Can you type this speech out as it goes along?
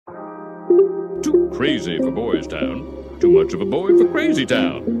Too crazy for Boys Town. Too much of a boy for Crazy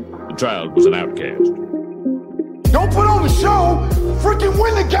Town. The child was an outcast. Don't put on the show. Freaking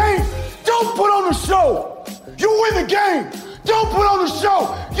win the game. Don't put on the show. You win the game. Don't put on the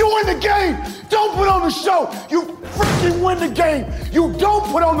show. You win the game. Don't put on the show. You freaking win the game. You don't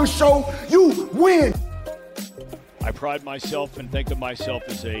put on the show. You win. I pride myself and think of myself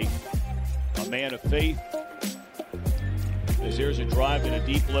as a man of faith. As there's a drive in a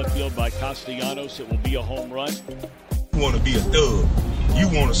deep left field by Castellanos, it will be a home run. You want to be a thug. You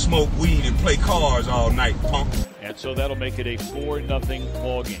want to smoke weed and play cards all night, punk. And so that'll make it a 4-0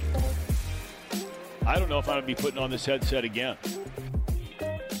 ball game. I don't know if I'm going to be putting on this headset again.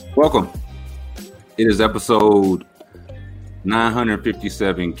 Welcome. It is episode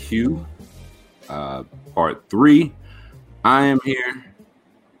 957Q, part 3. I am here.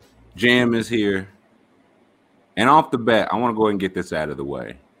 Jam is here. And off the bat, I want to go ahead and get this out of the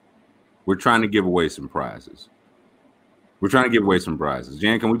way. We're trying to give away some prizes.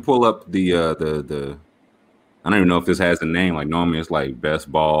 Jan, can we pull up the I don't even know if this has a name. Like normally it's like best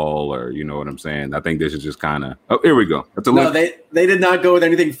ball or you know what I'm saying. I think this is just kind of. Oh, here we go. They did not go with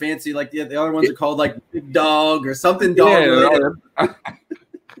anything fancy. Like the other ones are called like Big Dog or something dog. Yeah,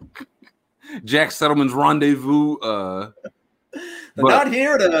 Jack Settleman's Rendezvous. But not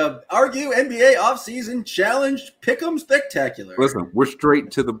here to argue NBA offseason challenge pick'em spectacular. Listen, we're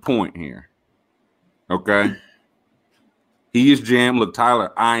straight to the point here. Okay. He is Jam. Look,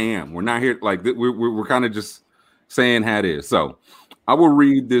 Tyler, I am. We're not here like we're kind of just saying how it is. So I will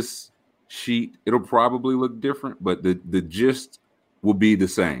read this sheet. It'll probably look different, but the gist will be the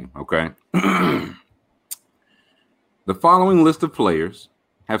same. Okay. The following list of players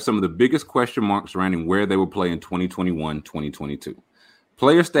have some of the biggest question marks surrounding where they will play in 2021-2022.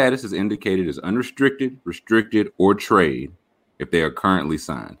 Player status is indicated as unrestricted, restricted, or trade if they are currently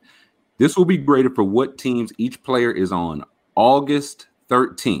signed. This will be graded for what teams each player is on August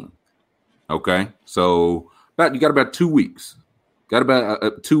 13th. Okay, so you got about 2 weeks. Got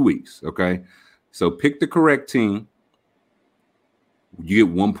about 2 weeks. Okay, so pick the correct team. You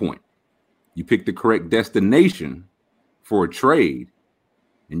get 1 point. You pick the correct destination for a trade,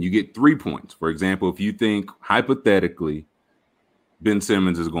 and you get 3 points. For example, if you think hypothetically Ben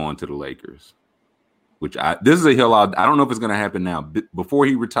Simmons is going to the Lakers, which this is a hill I don't know if it's going to happen now. Before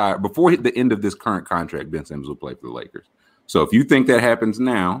he retired, before the end of this current contract, Ben Simmons will play for the Lakers. So if you think that happens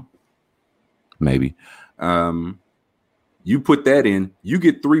now, maybe you put that in, you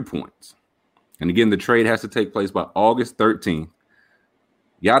get 3 points. And again, the trade has to take place by August 13th.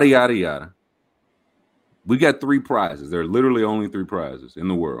 Yada, yada, yada. We got 3 prizes. There are literally only 3 prizes in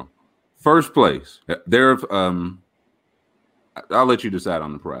the world. First place, I'll let you decide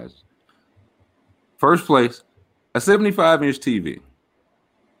on the prizes. First place, a 75-inch TV.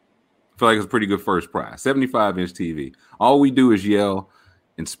 I feel like it's a pretty good first prize. 75-inch TV. All we do is yell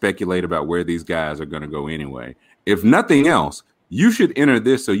and speculate about where these guys are going to go anyway. If nothing else, you should enter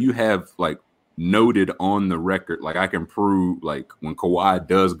this so you have like noted on the record. Like I can prove like when Kawhi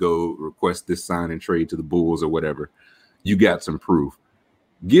does go request this sign and trade to the Bulls or whatever, you got some proof.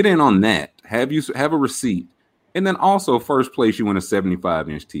 Get in on that. Have a receipt. And then also first place, you win a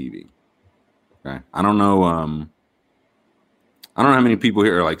 75-inch TV. Okay. I don't know how many people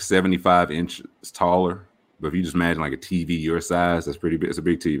here are like 75 inches taller, but if you just imagine like a TV your size, that's pretty big. It's a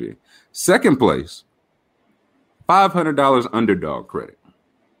big TV. Second place, $500 underdog credit.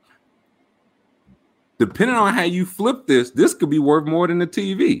 Depending on how you flip this could be worth more than the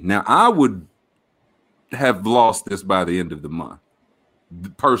TV. Now, I would have lost this by the end of the month.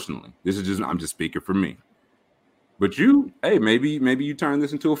 Personally, I'm just speaking for me. But maybe you turn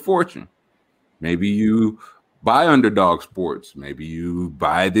this into a fortune. Maybe you buy Underdog Sports. Maybe you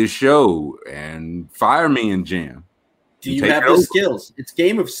buy this show and fire me and Jam. Do you have the skills? It's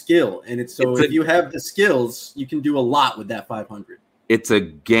game of skill. And if you have the skills, you can do a lot with that 500. It's a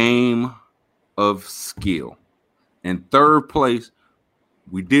game of skill. And third place,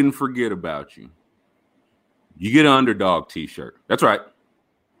 we didn't forget about you. You get an Underdog t-shirt. That's right.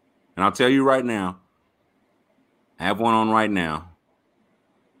 And I'll tell you right now, I have one on right now.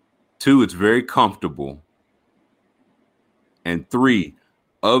 2, it's very comfortable. And 3,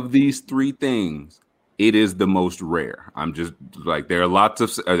 of these 3 things, it is the most rare. I'm just like, there are lots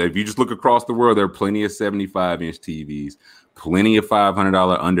of, if you just look across the world, there are plenty of 75-inch TVs, plenty of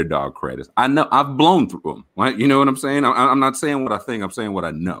 $500 underdog credits. I know I've blown through them. Right? You know what I'm saying? I'm not saying what I think. I'm saying what I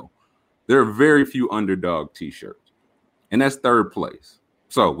know. There are very few underdog t-shirts, and that's third place.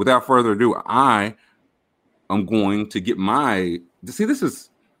 So without further ado, I am going to get this is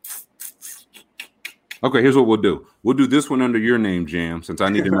okay. Here's what we'll do. We'll do this one under your name, Jam, since I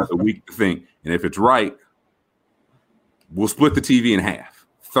need another week to think. And if it's right, we'll split the TV in half.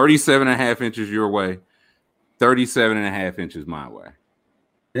 37.5 inches your way, 37.5 inches my way.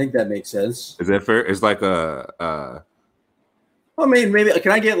 I think that makes sense. Is that fair? It's like I mean, maybe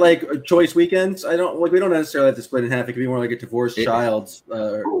can I get like choice weekends? We don't necessarily have to split in half. It could be more like a divorced child's.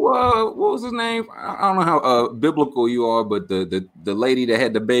 What was his name? I don't know how biblical you are, but the lady that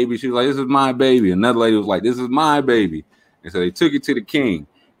had the baby, she was like, "This is my baby." Another lady was like, "This is my baby," and so they took it to the king,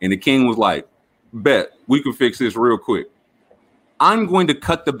 and the king was like, "Bet we can fix this real quick. I'm going to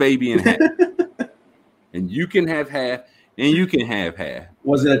cut the baby in half, and you can have half." And you can have half.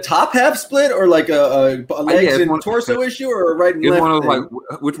 Was it a top half split or like a legs and torso issue or a right and left? It's one of those,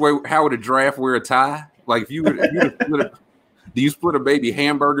 like, which way? How would a draft wear a tie? Like, if you would do you split a baby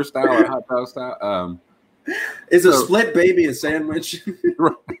hamburger style or hot dog style? Is a split baby a sandwich?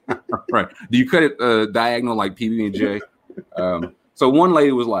 Right. Do you cut it diagonal like PB&J? So one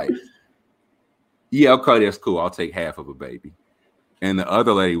lady was like, "Yeah, okay, that's cool. I'll take half of a baby." And the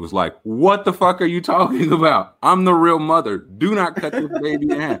other lady was like, "What the fuck are you talking about? I'm the real mother. Do not cut this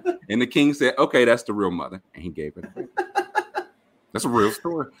baby in half." And the king said, "Okay, that's the real mother." And he gave it. That's a real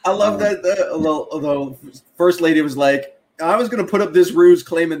story. I love that. Although first lady was like, "I was going to put up this ruse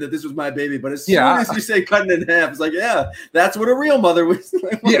claiming that this was my baby. But as soon as you say cutting it in half, it's like, yeah, that's what a real mother was."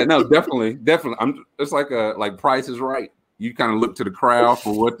 Yeah, no, definitely. It's like Price is Right. You kind of look to the crowd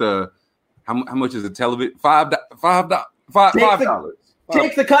for what how much is the television? $5. $5.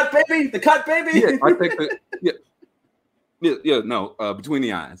 Take the cut, baby. The cut, baby. Yeah, I take the no, between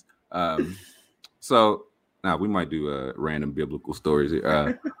the eyes. So now we might do random biblical stories.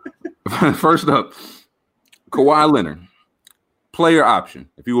 First up, Kawhi Leonard, player option.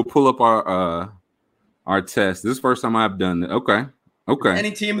 If you will pull up our test, this is the first time I've done it. Okay.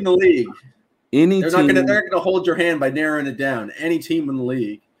 Any team in the league. They're not gonna hold your hand by narrowing it down. Any team in the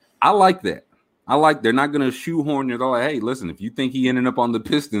league. I like that. They're not going to shoehorn it. They're like, "Hey, listen, if you think he ended up on the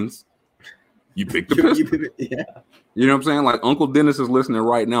Pistons, you pick the Pistons." Yeah. You know what I'm saying? Like, Uncle Dennis is listening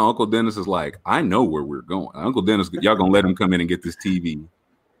right now. Uncle Dennis is like, "I know where we're going." Uncle Dennis, y'all going to let him come in and get this TV.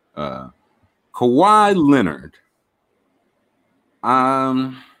 Kawhi Leonard.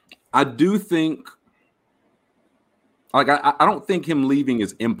 I do think, like, I don't think him leaving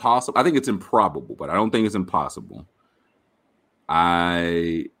is impossible. I think it's improbable, but I don't think it's impossible.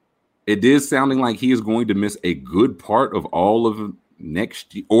 It is sounding like he is going to miss a good part of all of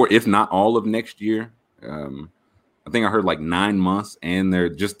next year, or if not all of next year. I think I heard like 9 months, and they're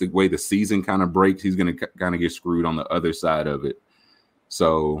just the way the season kind of breaks, he's going to kind of get screwed on the other side of it.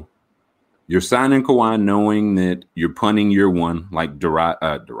 So you're signing Kawhi knowing that you're punting year one, like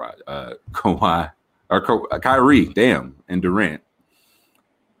Kawhi or Kyrie, damn, and Durant.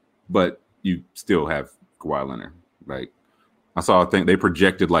 But you still have Kawhi Leonard. Like, I think they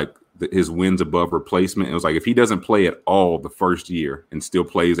projected like his wins above replacement. It was like, if he doesn't play at all the first year and still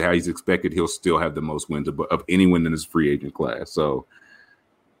plays how he's expected, he'll still have the most wins of anyone in his free agent class. So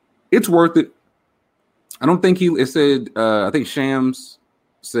it's worth it. I don't think I think Shams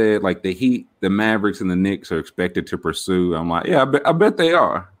said like the Heat, the Mavericks, and the Knicks are expected to pursue. I'm like, yeah, I bet they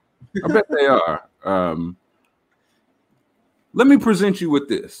are. I bet they are. Let me present you with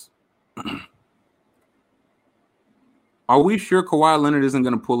this. Are we sure Kawhi Leonard isn't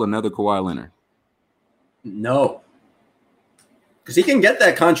going to pull another Kawhi Leonard? No. Because he can get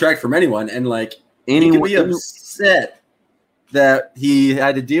that contract from anyone, and like he could be upset that he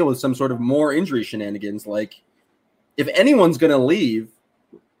had to deal with some sort of more injury shenanigans. Like, if anyone's going to leave,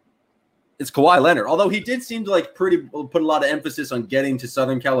 it's Kawhi Leonard. Although he did seem to like put a lot of emphasis on getting to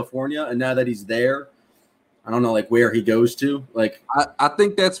Southern California, and now that he's there, I don't know, like, where he goes to. Like, I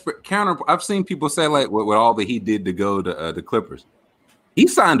think that's for counter. I've seen people say, like, with all that he did to go to the Clippers, he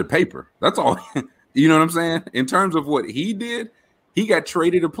signed a paper. That's all. You know what I'm saying? In terms of what he did, he got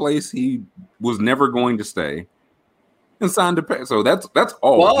traded a place he was never going to stay and signed a paper. So that's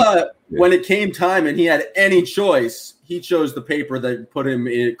all. But when it came time and he had any choice, he chose the paper that put him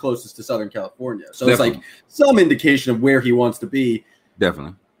closest to Southern California. So Definitely. It's like some indication of where he wants to be.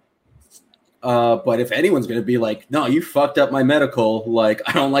 Definitely. But if anyone's going to be like, "No, you fucked up my medical. Like,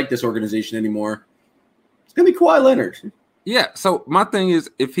 I don't like this organization anymore," it's going to be Kawhi Leonard. Yeah. So my thing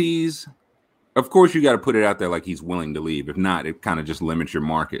is, if he's, of course, you got to put it out there like he's willing to leave. If not, it kind of just limits your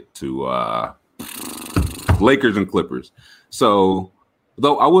market to Lakers and Clippers. So,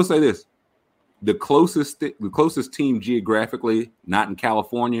 though I will say this, the closest team geographically, not in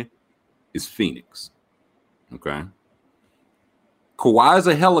California, is Phoenix. Okay. Kawhi's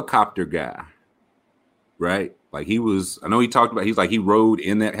a helicopter guy, right? Like I know he talked about, he rode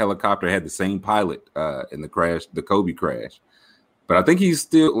in that helicopter, had the same pilot in the Kobe crash. But I think he's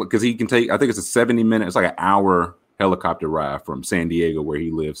still, because he can take, I think it's a 70 minute, it's like an hour helicopter ride from San Diego, where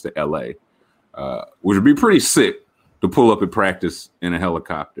he lives, to LA, which would be pretty sick to pull up at practice in a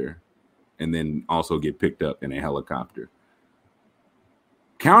helicopter and then also get picked up in a helicopter.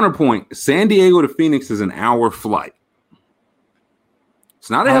 Counterpoint, San Diego to Phoenix is an hour flight. It's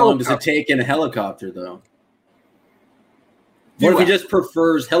not a helicopter. How long does it take in a helicopter, though? What if he just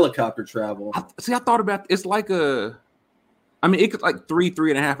prefers helicopter travel? I thought about it's like it could like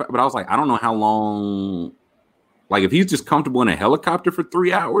 3.5, but I was like, I don't know how long. Like, if he's just comfortable in a helicopter for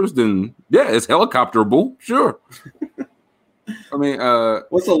 3 hours, then yeah, it's helicopterable. Sure. I mean,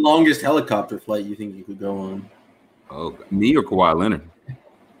 what's the longest helicopter flight you think you could go on? Oh, me or Kawhi Leonard?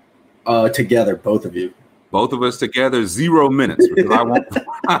 Together, both of you. Both of us together, 0 minutes. Because I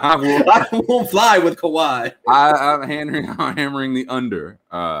won't fly with Kawhi. I'm hammering the under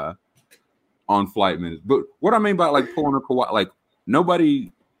on flight minutes. But what I mean by like pulling a Kawhi, like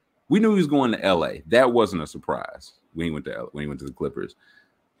nobody, we knew he was going to LA. That wasn't a surprise when he went to the Clippers.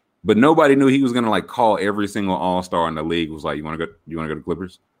 But nobody knew he was going to like call every single all-star in the league. Was like, you want to go to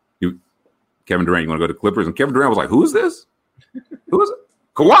Clippers? Kevin Durant, you want to go to Clippers? And Kevin Durant was like, who is this? Who is it?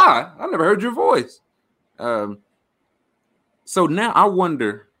 Kawhi, I never heard your voice. So now I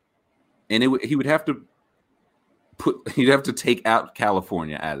wonder, and he'd have to take out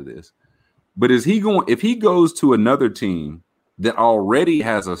California out of this. But if he goes to another team that already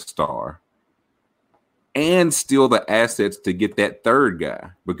has a star and still the assets to get that third guy,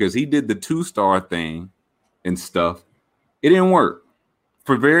 because he did the 2-star thing and stuff, it didn't work.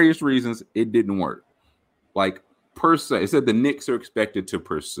 For various reasons, it didn't work. Like, per se, it said the Knicks are expected to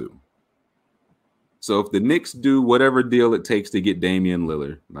pursue. So if the Knicks do whatever deal it takes to get Damian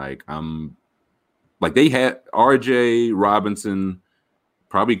Lillard, like they had RJ Robinson,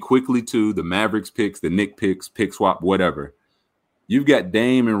 probably quickly too, the Mavericks picks, the Knicks picks, pick swap, whatever. You've got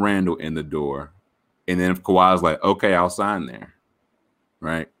Dame and Randall in the door. And then if Kawhi's like, okay, I'll sign there,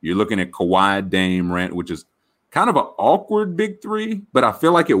 right? You're looking at Kawhi, Dame, Randall, which is kind of an awkward big three, but I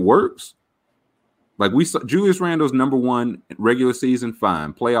feel like it works. Like we saw Julius Randle's number one regular season,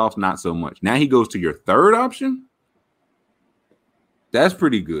 fine. Playoffs, not so much. Now he goes to your third option. That's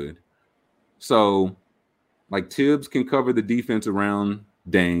pretty good. So, like Tibbs can cover the defense around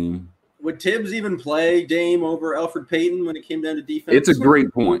Dame. Would Tibbs even play Dame over Elfrid Payton when it came down to defense? It's a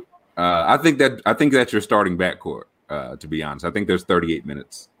great point. I think that's your starting backcourt. To be honest, I think there's 38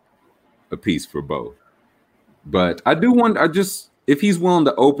 minutes apiece for both. But I do wonder. If he's willing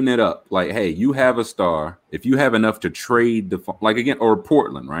to open it up, like, hey, you have a star. If you have enough to trade or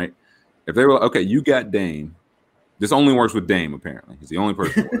Portland, right? If they were okay, you got Dame. This only works with Dame, apparently. He's the only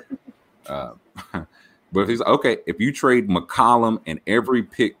person. But if he's okay, if you trade McCollum and every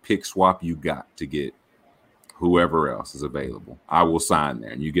pick swap you got to get whoever else is available, I will sign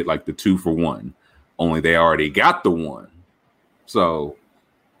there, and you get like the 2-for-1. Only they already got the 1. So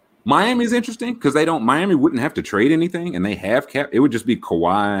Miami's interesting because Miami wouldn't have to trade anything, and they have cap. It would just be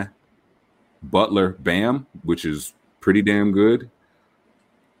Kawhi, Butler, Bam, which is pretty damn good.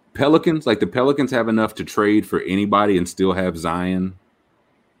 Pelicans, the Pelicans have enough to trade for anybody and still have Zion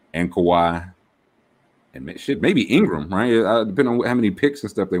and Kawhi and maybe Ingram, right? Depending on how many picks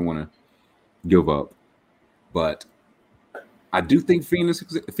and stuff they want to give up. But I do think Phoenix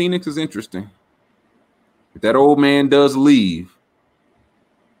is interesting. If that old man does leave,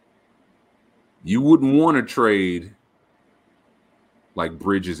 you wouldn't want to trade like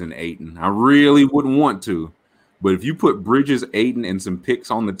Bridges and Ayton. I really wouldn't want to. But if you put Bridges, Ayton, and some picks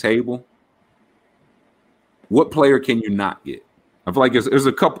on the table, what player can you not get? I feel like there's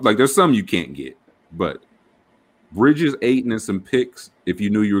a couple, there's some you can't get. But Bridges, Ayton, and some picks, if you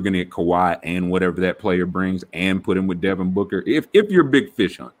knew you were going to get Kawhi and whatever that player brings and put him with Devin Booker, if you're big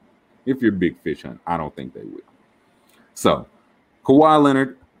fish hunt, I don't think they would. So, Kawhi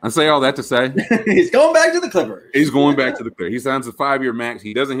Leonard, I say all that to say he's going back to the Clippers. He's going back to the Clippers. He signs a 5-year max.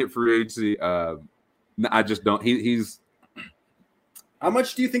 He doesn't hit free agency. I just don't. He's. How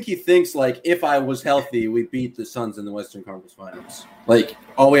much do you think he thinks? If I was healthy, we beat the Suns in the Western Conference Finals.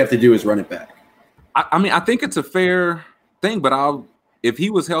 All we have to do is run it back. I mean, I think it's a fair thing, but if he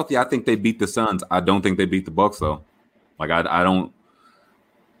was healthy, I think they beat the Suns. I don't think they beat the Bucks though. I don't.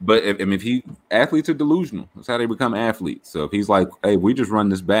 But if athletes are delusional. That's how they become athletes. So if he's like, hey, we just run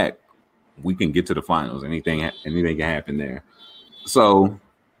this back, we can get to the finals. Anything can happen there. So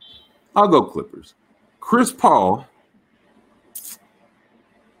I'll go Clippers. Chris Paul,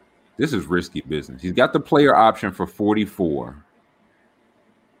 this is risky business. He's got the player option for 44.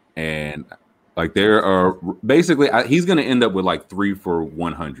 And Like there are basically he's going to end up with like 3 for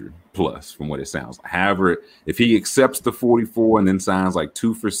 100 plus from what it sounds like. However, if he accepts the 44 and then signs like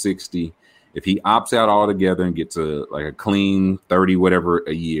 2 for 60, if he opts out altogether and gets a clean 30 whatever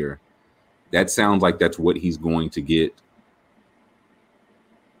a year, that sounds like that's what he's going to get.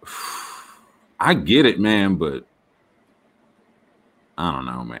 I get it, man, but I don't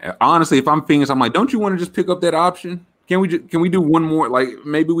know, man. Honestly, if I'm Phoenix, I'm like, don't you want to just pick up that option? Can we do one more? Like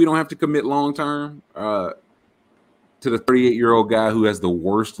maybe we don't have to commit long term to the 38-year-old guy who has the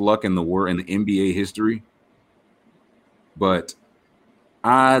worst luck in the NBA history. But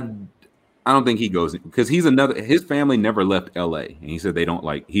I don't think he goes because his family never left LA, and he said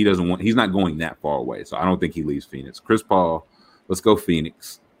he's not going that far away. So I don't think he leaves Phoenix. Chris Paul, let's go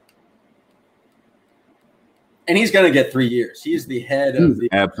Phoenix. And he's going to get 3 years. He's the head of the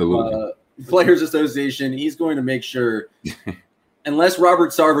absolutely. Players Association. He's going to make sure, unless Robert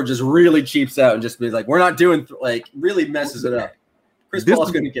Sarver just really cheaps out and just be like, we're not doing really messes it up. Chris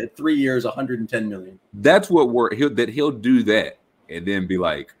Paul's going to get 3 years, $110 million. That's what he'll do that and then be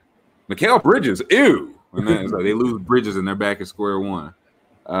like, Mikal Bridges, ew. And then it's like they lose Bridges and they're back at square one.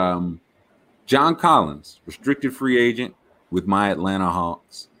 John Collins, restricted free agent with my Atlanta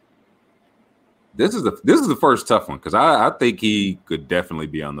Hawks. This is the first tough one because I think he could definitely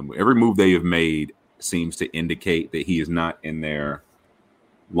be on the move. Every move they have made seems to indicate that he is not in their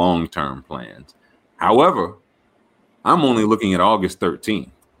long-term plans. However, I'm only looking at August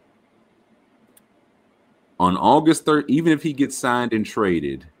 13th. On August 3rd, even if he gets signed and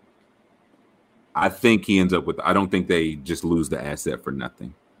traded, I think he ends up with – I don't think they just lose the asset for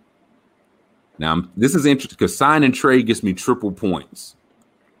nothing. Now, this is interesting because sign and trade gets me triple points.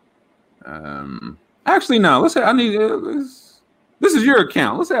 Actually, no. This is your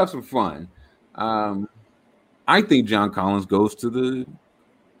account. Let's have some fun. I think John Collins goes to the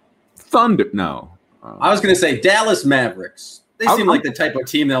Thunder. No, I was going to say Dallas Mavericks. They seem like the type of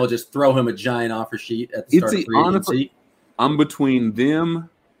team that will just throw him a giant offer sheet at the start of free agency. I'm between them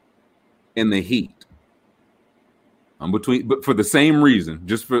and the Heat. But for the same reason,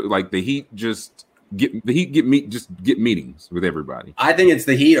 just for like the Heat, get meetings with everybody. I think it's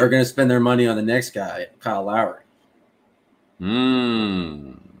the Heat are going to spend their money on the next guy, Kyle Lowry.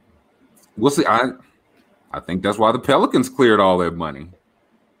 We'll see. I think that's why the Pelicans cleared all their money.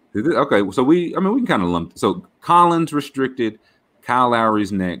 Okay, so we can kind of lump. So Collins restricted, Kyle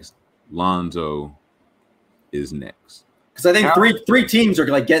Lowry's next, Lonzo is next. Because I think three teams are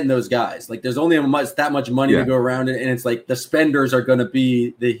like getting those guys. Like there's only that much money to go around it, and it's like the spenders are going to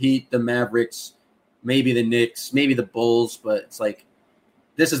be the Heat, the Mavericks, maybe the Knicks, maybe the Bulls, but it's like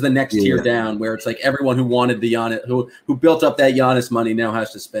this is the next tier down where it's like everyone who wanted the Giannis, who built up that Giannis money now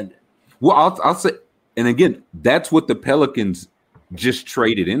has to spend it. Well, I'll say, and again, that's what the Pelicans just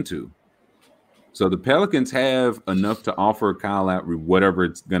traded into. So the Pelicans have enough to offer Kyle Lowry whatever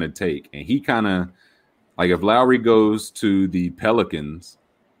it's going to take, and he kind of like if Lowry goes to the Pelicans,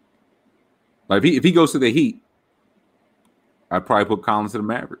 like if he goes to the Heat, I'd probably put Collins to the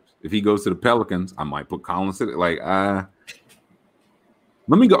Mavericks. If he goes to the Pelicans, I might put Collins to let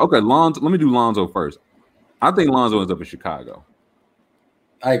me go. Okay, Lonzo. Let me do Lonzo first. I think Lonzo ends up in Chicago.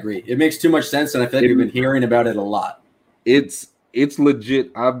 I agree. It makes too much sense, and I feel like we've been hearing about it a lot. It's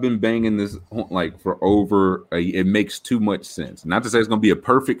legit. I've been banging this like for over. It makes too much sense. Not to say it's going to be a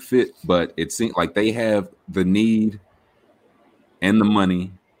perfect fit, but it seems like they have the need and the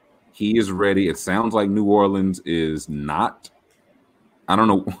money. He is ready. It sounds like New Orleans is not. I don't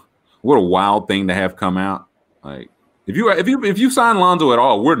know. What a wild thing to have come out. Like if you sign Lonzo at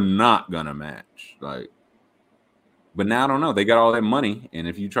all, we're not gonna match. Like, but now I don't know. They got all that money, and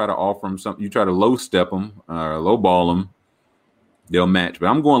if you try to offer them something, you try to low step them or low ball them, they'll match. But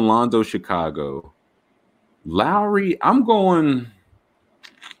I'm going Lonzo, Chicago. Lowry, I'm going.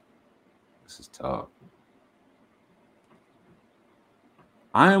 This is tough.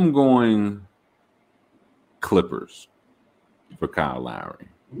 I am going Clippers for Kyle Lowry.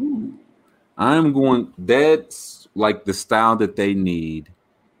 Ooh. I'm going. That's like the style that they need,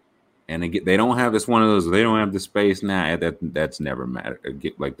 and they don't have. It's one of those. They don't have the space now. That's never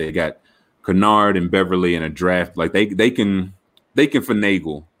mattered. Like they got Kennard and Beverly in a draft. Like they can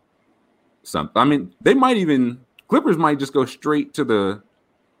finagle something. I mean, Clippers might just go straight to the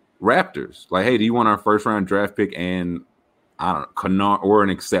Raptors. Like, hey, do you want our first round draft pick and I don't know, Kennard or an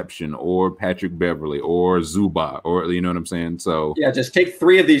exception or Patrick Beverly or Zubac or you know what I'm saying? So yeah, just take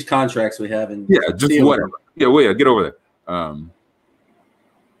 3 of these contracts we have and just whatever. Yeah, get over there.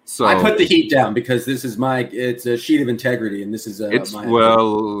 So I put the Heat down because this is it's a sheet of integrity and this is I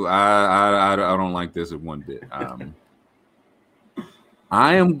don't like this at one bit.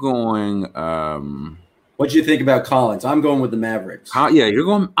 I am going. What do you think about Collins? I'm going with the Mavericks. Yeah, you're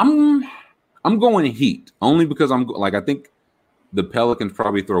going. I'm going Heat only because I think the Pelicans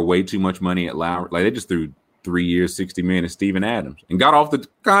probably throw way too much money at Lowry. Like they just threw 3 years, $60 million at Steven Adams and got off the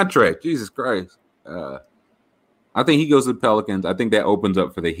contract. Jesus Christ. I think he goes to the Pelicans. I think that opens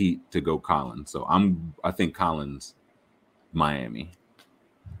up for the Heat to go Collins. So I think Collins, Miami.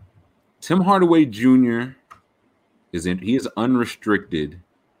 Tim Hardaway Jr. He is unrestricted.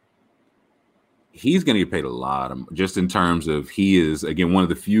 He's going to get paid a lot, just in terms of he is, again, one of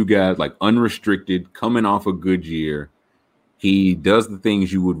the few guys, like unrestricted, coming off a good year. He does the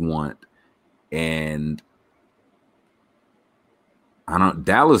things you would want. And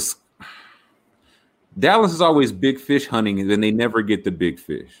Dallas is always big fish hunting, and then they never get the big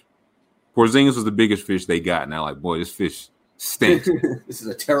fish. Porzingis was the biggest fish they got. Now, like, boy, this fish stinks. This is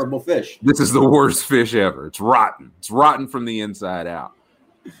a terrible fish. This is the worst fish ever. It's rotten. It's rotten from the inside out.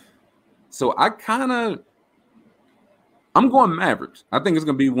 So I'm going Mavericks. I think it's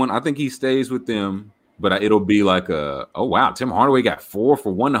going to be one. I think he stays with them, but it'll be like oh, wow, Tim Hardaway got 4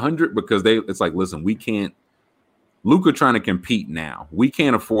 for 100 because it's like, listen, we can't. Luka trying to compete now. We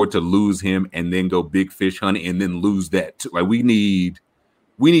can't afford to lose him and then go big fish hunting and then lose that too. Like we need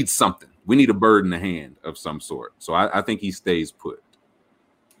something. We need a bird in the hand of some sort. So I think he stays put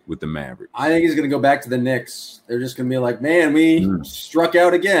with the Mavericks. I think he's going to go back to the Knicks. They're just going to be like, man, we struck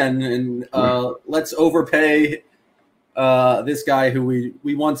out again, and let's overpay this guy who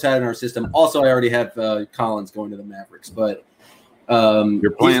we once had in our system. Also, I already have Collins going to the Mavericks, but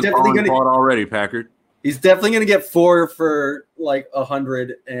you're playing already, Packard. He's definitely going to get 4 for like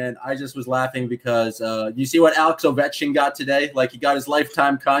 100, and I just was laughing because you see what Alex Ovechkin got today? Like he got his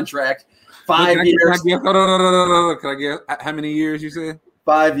lifetime contract, 5 years. Can I guess how many years you said?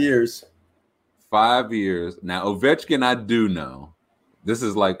 5 years. 5 years. Now Ovechkin, I do know. This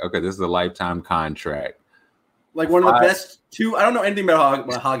is like this is a lifetime contract. Like one of the best two. I don't know anything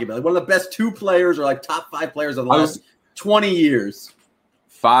about hockey, but like one of the best 2 players or like top 5 players of the last 20 years.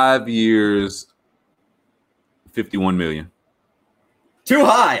 5 years. 51 million. Too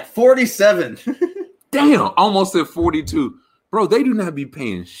high. 47. Damn, almost at 42. Bro, they do not be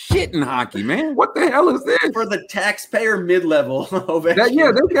paying shit in hockey, man. What the hell is this? For the taxpayer mid-level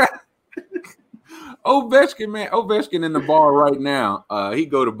Ovechkin. They got Ovechkin, man. Ovechkin in the bar right now. He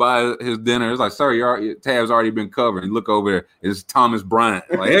go to buy his dinner. It's like, sir, your tab's already been covered. And look over there. It's Thomas Bryant.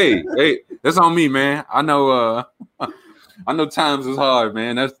 Like, hey, that's on me, man. I know times is hard,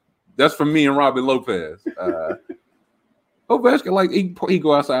 man. That's for me and Robbie Lopez. Ovechkin, like he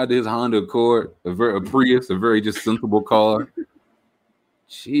go outside to his Honda Accord, a Prius, a very just sensible car.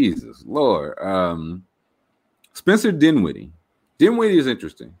 Jesus Lord. Spencer Dinwiddie. Dinwiddie is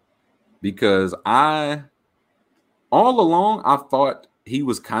interesting because all along I thought he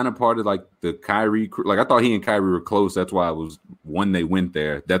was kind of part of like the Kyrie crew. Like I thought he and Kyrie were close. That's why when they went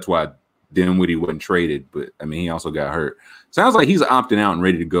there. That's why Dinwiddie wasn't traded, but I mean he also got hurt. Sounds like he's opting out and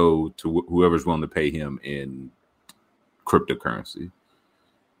ready to go to whoever's willing to pay him in cryptocurrency.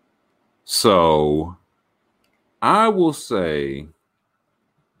 So I will say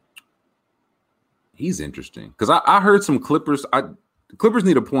he's interesting because I heard some Clippers. The Clippers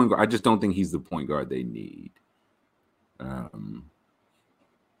need a point guard. I just don't think he's the point guard they need. We're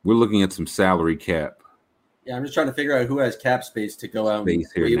looking at some salary cap. Yeah, I'm just trying to figure out who has cap space to go out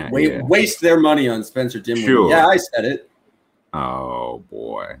and waste their money on Spencer Dinwiddie. Sure. Yeah, I said it. Oh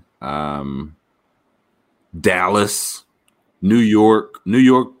boy. Dallas, New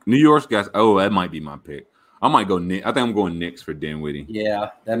York's guys. Oh, that might be my pick. I might go Knicks. I think I'm going Knicks for Dinwiddie.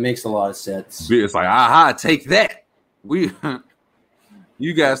 Yeah, that makes a lot of sense. It's like, aha, take that.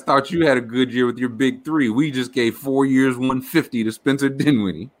 You guys thought you had a good year with your big 3. We just gave 4 years, 150 to Spencer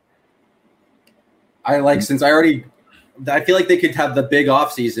Dinwiddie. I feel like they could have the big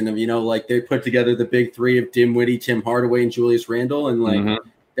offseason of, like they put together the big 3 of Dinwiddie, Tim Hardaway, and Julius Randle, and like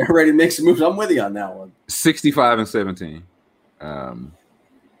they're ready to make some moves. I'm with you on that one. 65 and 17.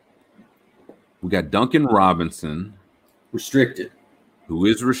 We got Duncan Robinson. Restricted. Who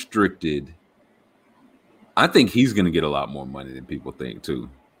is restricted. I think he's going to get a lot more money than people think, too.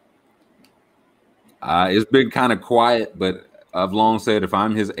 It's been kind of quiet, but I've long said if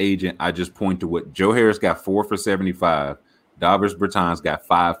I'm his agent, I just point to what Joe Harris got 4 for 75. Davis Bertans got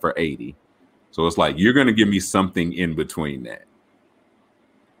 5 for 80. So it's like, you're going to give me something in between that.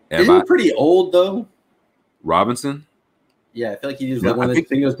 Isn't he pretty old, though? Robinson? Yeah, I feel like he was one of the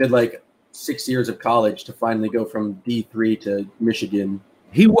things did like 6 years of college to finally go from D3 to Michigan.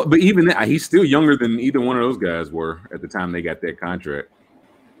 But even that, he's still younger than either one of those guys were at the time they got that contract.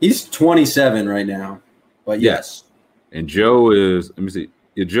 He's 27 right now, but yes. And Joe is, let me see.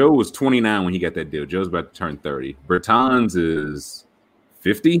 Yeah, Joe was 29 when he got that deal. Joe's about to turn 30. Bertans is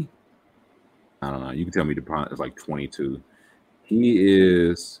 50. I don't know. You can tell me DuPont is like 22. He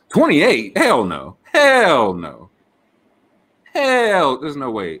is 28. Hell no. Hell no. Hell, there's no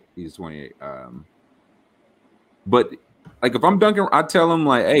way he's 28. But like if I'm Duncan, I tell him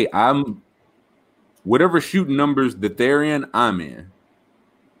like, hey, I'm whatever shooting numbers that they're in, I'm in.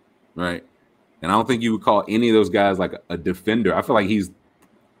 Right. And I don't think you would call any of those guys like a defender. I feel like he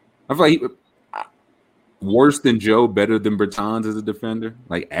worse than Joe, better than Bertans as a defender,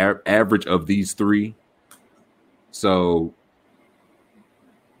 like average of these three. So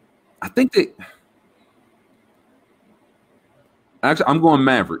I think that actually I'm going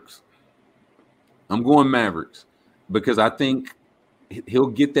Mavericks. I'm going Mavericks because I think he'll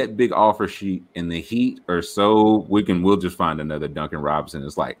get that big offer sheet, and the Heat are so we'll just find another Duncan Robinson.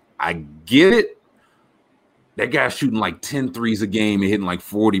 It's like, I get it. That guy's shooting like 10 threes a game and hitting like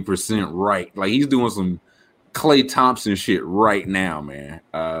 40% right. Like he's doing some Klay Thompson shit right now, man.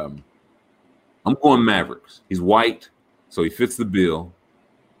 I'm going Mavericks. He's white, so he fits the bill.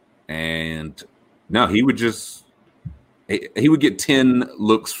 And no, he would get 10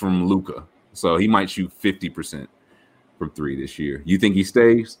 looks from Luka. So he might shoot 50% from three this year. You think he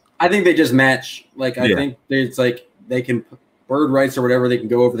stays? I think they just match. Like I think it's like they can bird rights or whatever. They can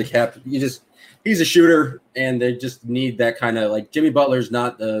go over the cap. He's a shooter, and they just need that kind of like Jimmy Butler's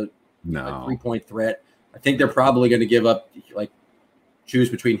not the like, 3-point threat. I think they're probably going to give up like choose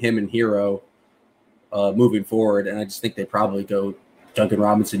between him and Hero moving forward, and I just think they probably go Duncan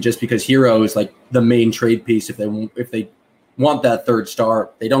Robinson just because Hero is like the main trade piece if they want that third star.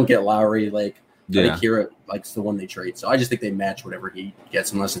 They don't get Lowry. Like I think Hero likes the one they trade, so I just think they match whatever he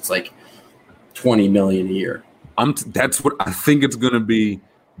gets unless it's like $20 million a year. That's what I think it's going to be.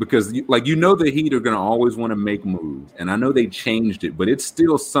 Because, the Heat are going to always want to make moves. And I know they changed it, but it's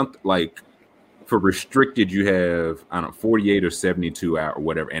still something like for restricted, you have, 48 or 72 out or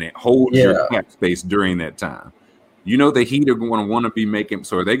whatever, and it holds your cap space during that time. The Heat are going to want to be making –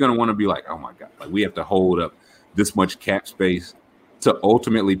 so are they going to want to be like, oh, my God, like we have to hold up this much cap space to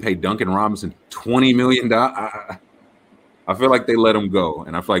ultimately pay Duncan Robinson $20 million? I feel like they let him go,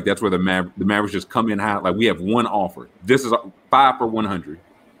 and I feel like that's where the Mavericks just come in high. Like, we have one offer. This is 5 for 100.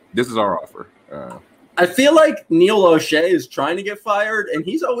 This is our offer. I feel like Neil O'Shea is trying to get fired, and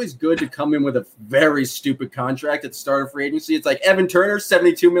he's always good to come in with a very stupid contract at the start of free agency. It's like Evan Turner,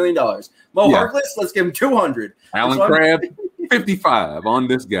 $72 million. Mo Harkless, let's give him $200. Alan Crabb, 55 on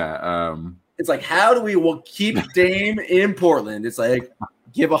this guy. It's like, how do we keep Dame in Portland? It's like,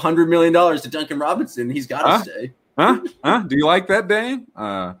 give $100 million to Duncan Robinson. He's got to stay. Huh? Do you like that, Dame?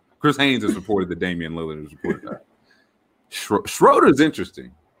 Chris Haynes has reported that Damian Lillard has reported that. Schroeder's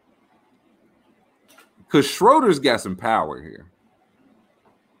interesting. Because Schroeder's got some power here.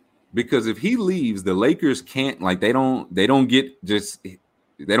 Because if he leaves, the Lakers can't they don't get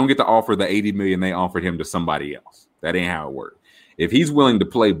to offer the $80 million they offered him to somebody else. That ain't how it works. If he's willing to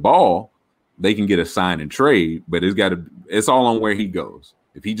play ball, they can get a sign and trade, but it's all on where he goes.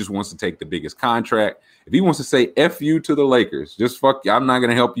 If he just wants to take the biggest contract, if he wants to say F you to the Lakers, just fuck you, I'm not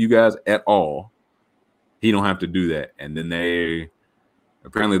gonna help you guys at all. He don't have to do that. And then they've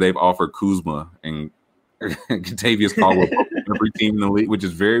offered Kuzma and Kentavious Caldwell every team in the league, which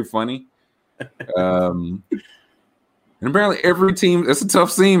is very funny. And apparently every team, that's a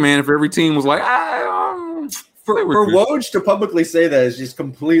tough scene, man. If every team was like, for Woj to publicly say that is just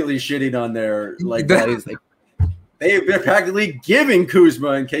completely shitting on their that is like they're practically giving Kuzma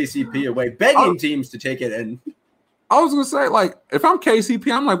and KCP away, begging teams to take it. And I was gonna say, like, if I'm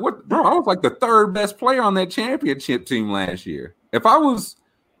KCP, I'm like, what, bro? I was like the third best player on that championship team last year. If I was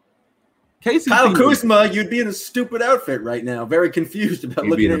KCP, Kyle Kuzma, you'd be in a stupid outfit right now, very confused about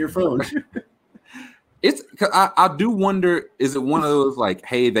looking at your phone. It's I do wonder, is it one of those like,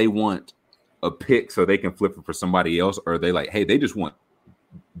 hey, they want a pick so they can flip it for somebody else, or are they like, hey, they just want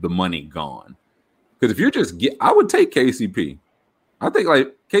the money gone? Because if you're just I would take KCP. I think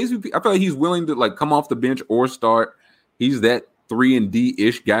like KCP, I feel like he's willing to like come off the bench or start. He's that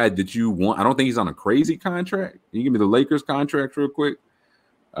 3-and-D-ish guy that you want. I don't think he's on a crazy contract. Can you give me the Lakers contract real quick?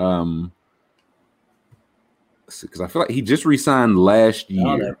 Because I feel like he just re-signed last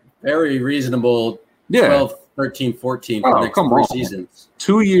year. Very reasonable 12, 13, 14 for the next 3 seasons.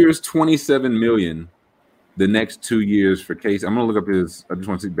 2 years, $27 million. The next 2 years for Casey. I'm going to look up his – I just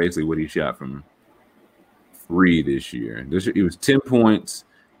want to see basically what he shot from free this year. He was 10 points,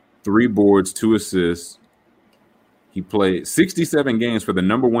 3 boards, 2 assists. He played 67 games for the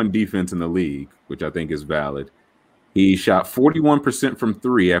number 1 defense in the league, which I think is valid. He shot 41% from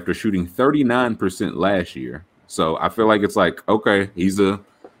 3 after shooting 39% last year. So I feel like it's like, okay, he's an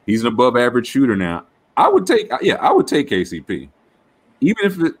above average shooter now. I would take KCP. Even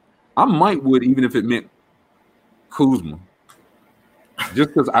if it meant Kuzma.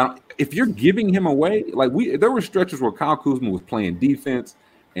 Just because if you're giving him away, like there were stretches where Kyle Kuzma was playing defense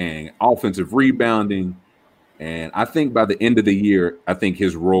and offensive rebounding. And I think by the end of the year, I think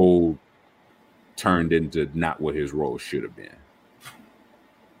his role turned into not what his role should have been.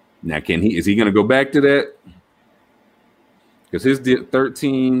 Now, is he going to go back to that? Because his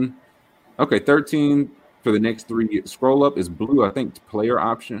 13 for the next 3 years. Scroll up is blue, I think, player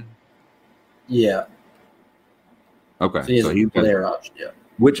option. Yeah. Okay. So he's a player option, yeah.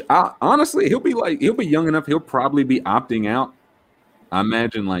 Which honestly, he'll be young enough, he'll probably be opting out. I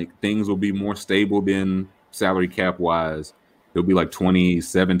imagine like things will be more stable than salary cap wise. He'll be like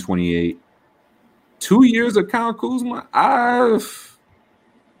 27, 28. 2 years of Kyle Kuzma, I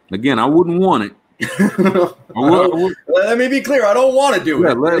wouldn't want it. Let me be clear. I don't want to do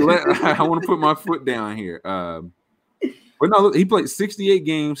it. I want to put my foot down here. But no, he played 68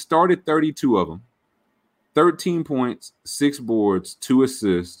 games, started 32 of them, 13 points, 6 boards, 2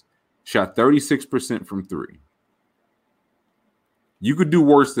 assists, shot 36% from 3. You could do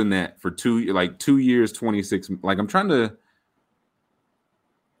worse than that for 2 years, 26. Like I'm trying to.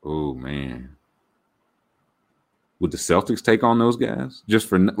 Oh man, would the Celtics take on those guys just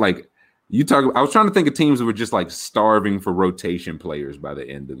for like? I was trying to think of teams that were just like starving for rotation players by the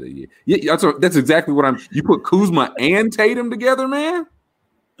end of the year. Yeah, that's exactly what you put Kuzma and Tatum together, man.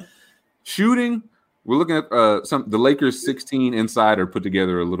 Shooting, we're looking at the Lakers 16 Insider put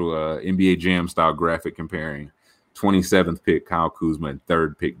together a little NBA Jam style graphic comparing 27th pick Kyle Kuzma and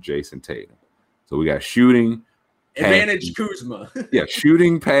 3rd pick Jason Tatum. So we got shooting, advantage Kuzma. Yeah,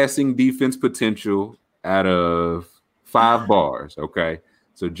 shooting, passing, defense potential out of 5 bars. Okay.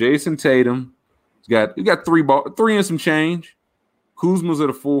 So Jason Tatum, he got 3 and some change. Kuzma's at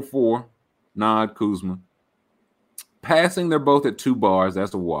a full 4. Nod Kuzma. Passing, they're both at 2 bars.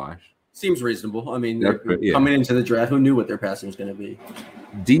 That's a wash. Seems reasonable. I mean, coming into the draft, who knew what their passing was going to be?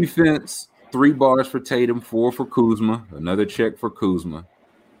 Defense, 3 bars for Tatum, 4 for Kuzma. Another check for Kuzma.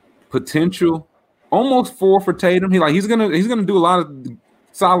 Potential, almost 4 for Tatum. He's gonna do a lot of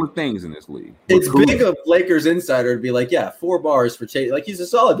solid things in this league. It's big of Lakers Insider to be like, 4 bars for Tatum. Like, he's a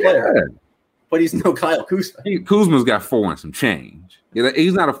solid player, but he's no Kyle Kuzma. Kuzma's got 4 and some change.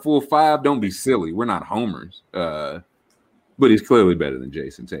 He's not a full 5. Don't be silly. We're not homers. But he's clearly better than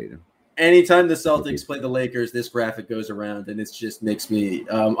Jason Tatum. Anytime the Celtics play the Lakers, this graphic goes around, and it just makes me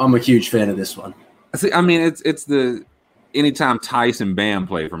I'm a huge fan of this one. See, I mean, it's the anytime Tice and Bam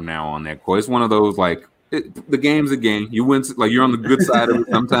play from now on that court, it's one of those like the game's a game. You win, like you're on the good side of it.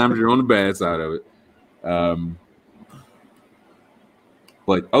 Sometimes you're on the bad side of it.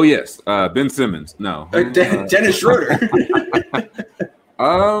 Like, oh yes, Ben Simmons. No, Dennis Schroeder.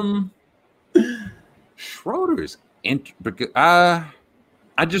 Schroeder's because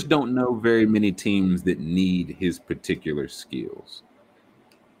I just don't know very many teams that need his particular skills.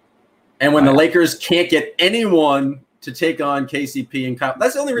 And when the Lakers can't get anyone to take on KCP and Kyle,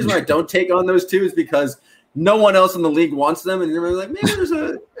 that's the only reason why I don't take on those two is because no one else in the league wants them, and they're like, maybe there's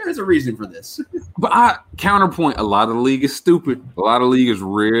a reason for this. But counterpoint, a lot of the league is stupid. A lot of the league is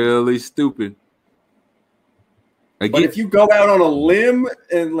really stupid. But if you go out on a limb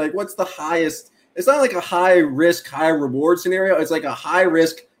and like, what's the highest? It's not like a high risk, high reward scenario. It's like a high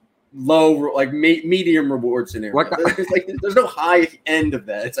risk, low, like medium reward scenario. There's no high end of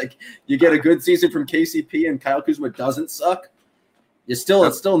that. It's like you get a good season from KCP and Kyle Kuzma doesn't suck. It's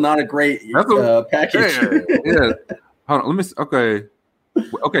still not a great package. Yeah. Hold on. Let me.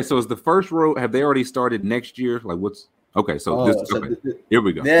 Okay. So is the first row? Have they already started next year? Like what's okay? Here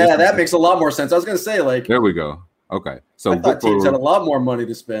we go. Yeah, that makes a lot more sense. I was gonna say like. There we go. Okay. So I thought teams had a lot more money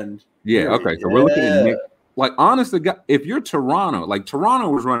to spend. Yeah. Okay. So we're looking at like honestly, if you're Toronto, like Toronto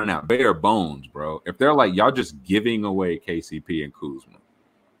was running out bare bones, bro. If they're like y'all just giving away KCP and Kuzma,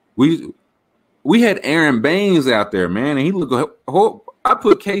 we had Aaron Baines out there, man, and he looked. I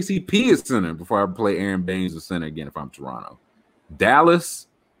put KCP as center before I play Aaron Baines as center again if I'm Toronto. Dallas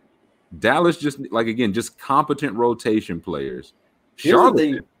just like again just competent rotation players.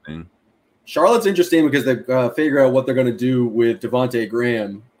 Charlotte's interesting because they figure out what they're going to do with Devontae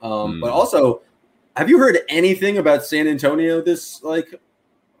Graham. But also, have you heard anything about San Antonio this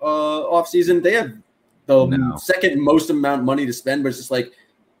offseason? They have the second most amount of money to spend, but it's just like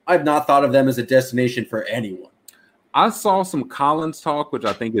I've not thought of them as a destination for anyone. I saw some Collins talk, which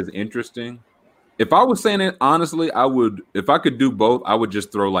I think is interesting. If I was saying it honestly, I would. If I could do both, I would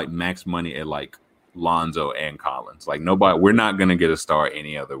just throw like max money at like Lonzo and Collins. Like nobody, we're not going to get a star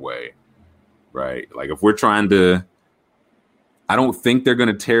any other way. right? Like if we're trying to, I don't think they're going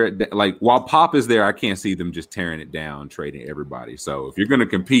to tear it down. Like while Pop is there, I can't see them just tearing it down, trading everybody. So if you're going to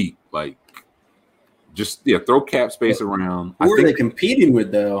compete, like just throw cap space around. Who are they competing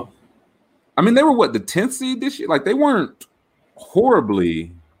with though? I mean, they were the 10th seed this year. Like they weren't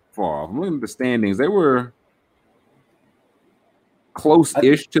horribly far off. I'm looking at the standings. They were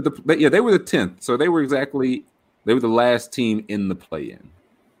close-ish to the. They were the 10th. So they were the last team in the play-in.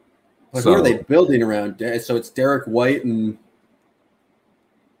 Like who are they building around? So it's Derek White and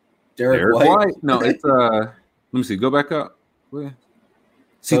Derek White. No, it's let me see. Go back up.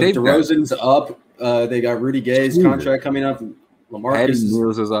 See, DeRozan's up. They got Rudy Gay's contract coming up. LaMarcus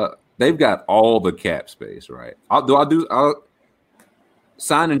Mills is up. They've got all the cap space, right? I'll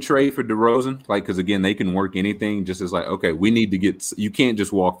sign and trade for DeRozan, like because again they can work anything. Just as like, okay, we need to get. You can't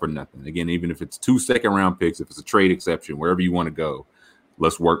just walk for nothing. Again, even if it's 2 second-round picks, if it's a trade exception, wherever you want to go,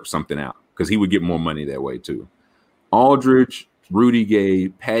 let's work something out because he would get more money that way too. Aldridge, Rudy Gay,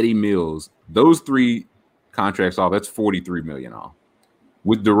 Patty Mills, those 3 contracts off. That's $43 million off.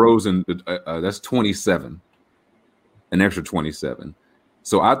 With DeRozan, that's 27, an extra 27.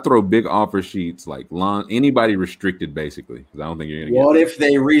 So I throw big offer sheets like anybody restricted basically because I don't think you're gonna. What if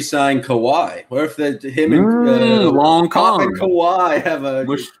they re-sign Kawhi? What if him and long con and Kawhi have a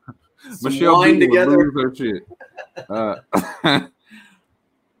Michelle wine together? Shit.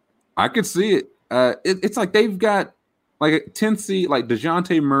 I could see it. It's like they've got like a 10th seed, like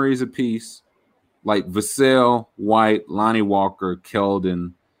DeJounte Murray's a piece, like Vassell, White, Lonnie Walker,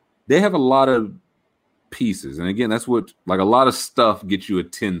 Keldon. They have a lot of pieces. And again, that's what like a lot of stuff gets you a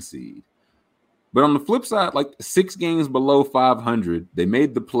 10 seed. But on the flip side, like 6 games below 500, they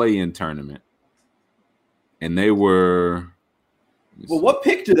made the play-in tournament. And they were what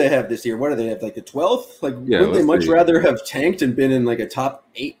pick do they have this year? What do they have? Like the 12th? Like wouldn't they much rather have tanked and been in like a top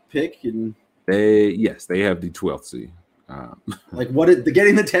 8 pick? And they have the 12th seed. Like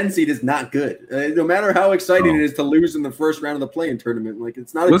getting the 10 seed is not good. No matter how exciting it is to lose in the first round of the play-in tournament, like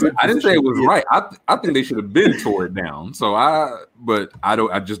it's not. I didn't say it was right. I think they should have been tore it down. So I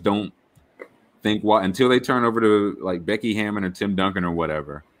just don't think until they turn over to like Becky Hammond or Tim Duncan or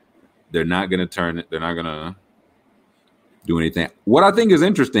whatever, they're not going to turn it. They're not going to do anything. What I think is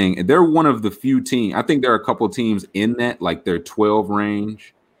interesting, they're one of the few teams. I think there are a couple teams in that like their 12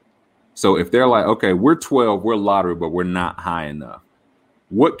 range. So if they're like, okay, we're 12, we're lottery, but we're not high enough.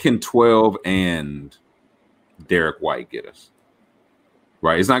 What can 12 and Derek White get us?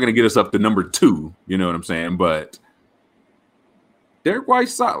 Right? It's not going to get us up to number 2. You know what I'm saying? But Derek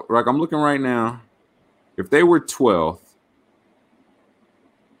White's solid. Like I'm looking right now. If they were 12th,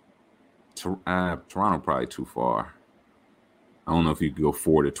 Toronto probably too far. I don't know if you could go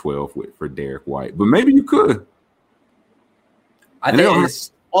 4 to 12 for Derek White, but maybe you could. I think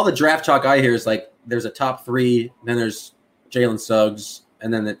all the draft talk I hear is like there's a top 3, then there's Jalen Suggs,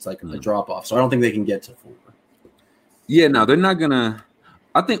 and then it's like a drop off. So I don't think they can get to 4. Yeah, no, they're not gonna.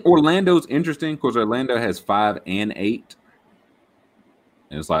 I think Orlando's interesting because Orlando has 5 and 8,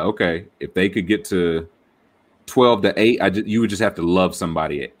 and it's like okay, if they could get to 12 to 8, you would just have to love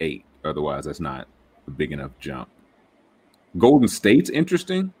somebody at 8. Otherwise, that's not a big enough jump. Golden State's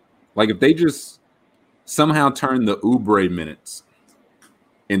interesting. Like if they just somehow turn the Oubre minutes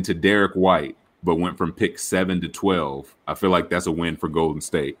into Derek White, but went from pick 7 to 12, I feel like that's a win for Golden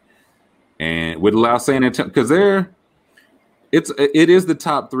State. And would allow San Antonio because it is the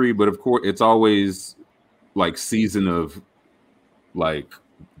top 3, but of course it's always like season of like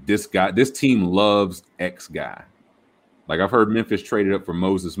this team loves X guy. Like I've heard Memphis traded up for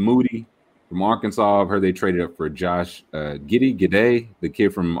Moses Moody from Arkansas. I've heard they traded up for Josh Giddey, the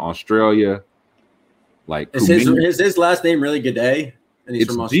kid from Australia. Like is his last name really Giddey? And he's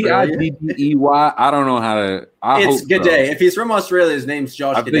from Australia. Giddey. I don't know how to. It's Giddey. So. If he's from Australia, his name's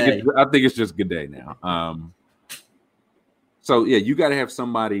Josh Giddey. I think it's just Giddey now. So yeah, you got to have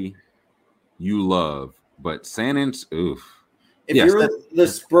somebody you love, but If you're the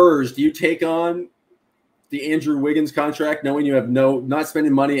Spurs, do you take on the Andrew Wiggins contract, knowing you have not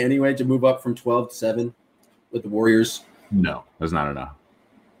spending money anyway to move up from 12 to 7 with the Warriors? No, that's not enough.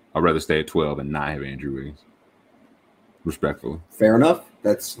 I'd rather stay at 12 and not have Andrew Wiggins. Respectfully. Fair enough.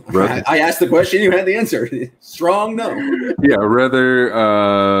 I asked the question, you had the answer. Strong no. Yeah, rather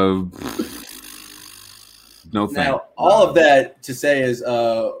no thanks. Now, all of that to say is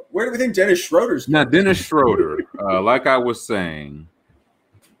where do we think Dennis Schroeder's going? Now, Dennis Schroeder, like I was saying,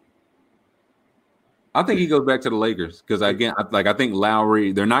 I think he goes back to the Lakers because again, I think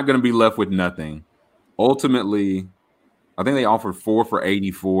Lowry, they're not going to be left with nothing. Ultimately, I think they offered 4 for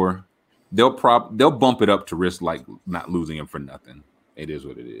 84. They'll bump it up to risk like not losing him for nothing. It is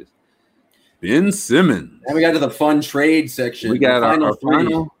what it is. Ben Simmons. And we got to the fun trade section. We got our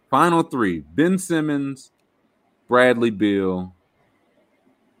final three. Ben Simmons, Bradley Beal,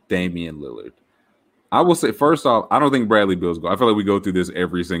 Damian Lillard. I will say, first off, I don't think Bradley Beal's go. I feel like we go through this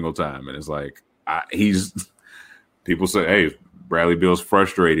every single time, and it's like people say, "Hey, Bradley Beal's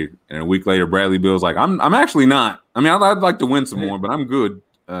frustrated," and a week later, Bradley Beal's like, "I'm actually not. I mean, I'd like to win some more, but I'm good."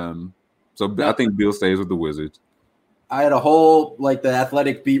 So I think Beal stays with the Wizards. I had a whole the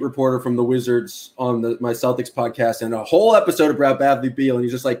athletic beat reporter from the Wizards on my Celtics podcast, and a whole episode about Bradley Beal, and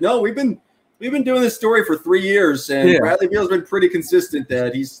he's just like, "No, we've been doing this story for 3 years, and Bradley Beal's been pretty consistent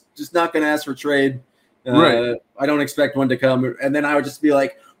that he's just not going to ask for trade." Right. I don't expect one to come. And then I would just be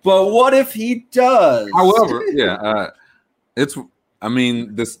like, but what if he does? However,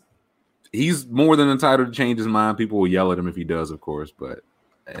 he's more than entitled to change his mind. People will yell at him if he does, of course. But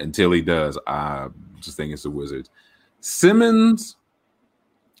until he does, I just think it's the Wizards. Simmons,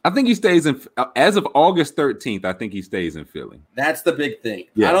 I think he stays in as of August 13th. I think he stays in Philly. That's the big thing.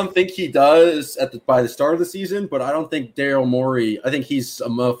 Yeah. I don't think he does by the start of the season, but I don't think Daryl Morey. I think he's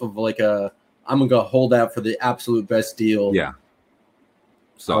enough of I'm going to hold out for the absolute best deal. Yeah.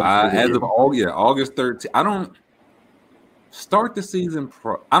 So as of August 13th, I don't start the season.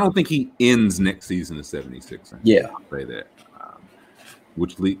 I don't think he ends next season at 76. Yeah. I'll say that.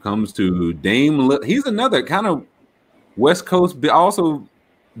 Which comes to Dame. He's another kind of West Coast. I also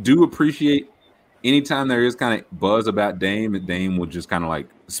do appreciate anytime there is kind of buzz about Dame, and Dame will just kind of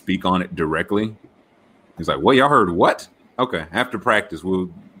speak on it directly. He's like, well, y'all heard what? Okay. After practice,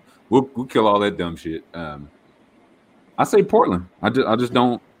 We'll kill all that dumb shit. I say Portland. I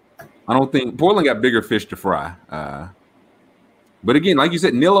don't think Portland got bigger fish to fry. But again, like you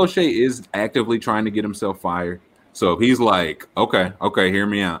said, Neil O'Shea is actively trying to get himself fired. So if he's like, okay, hear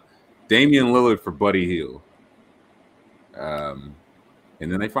me out. Damian Lillard for Buddy Hield. And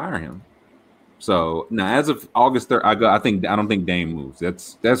then they fire him. So now as of August 3rd, I don't think Dame moves.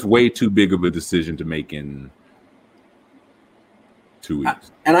 That's way too big of a decision to make in 2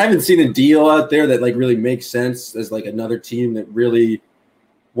 weeks. And I haven't seen a deal out there that really makes sense as another team that really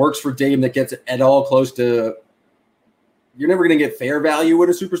works for Dame that gets at all close to. You're never going to get fair value when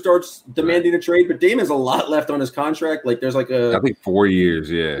a superstar's demanding a trade, but Dame has a lot left on his contract. There's I think 4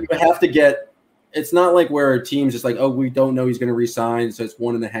 years. Yeah, you have to get. It's not where a team's just we don't know he's going to resign, so it's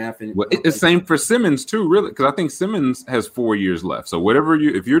 1.5. And it's the same for Simmons too, really, because I think Simmons has 4 years left. So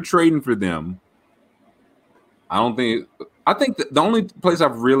if you're trading for them, I think the only place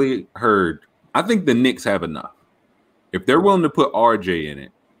I've really heard, I think the Knicks have enough. If they're willing to put RJ in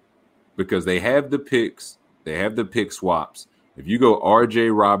it, because they have the picks, they have the pick swaps. If you go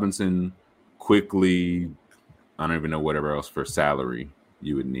RJ Robinson, quickly, I don't even know whatever else for salary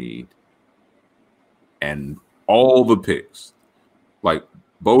you would need, and all the picks,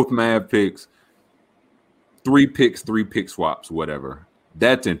 both Mav picks, 3 pick swaps, whatever.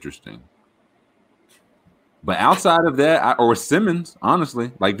 That's interesting. But outside of that, or Simmons,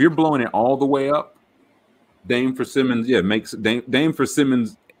 honestly, if you're blowing it all the way up, Dame for Simmons, makes Dame for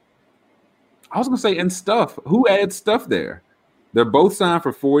Simmons. I was gonna say and stuff. Who adds stuff there? They're both signed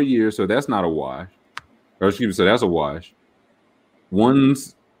for 4 years, so that's not a wash. Or excuse me, so that's a wash.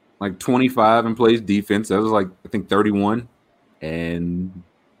 One's 25 and plays defense. That was I think 31 and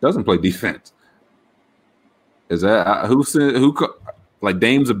doesn't play defense. Is that who?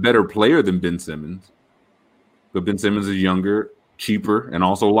 Dame's a better player than Ben Simmons. But Ben Simmons is younger, cheaper, and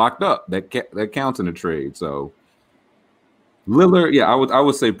also locked up. That counts in the trade. So Lillard, I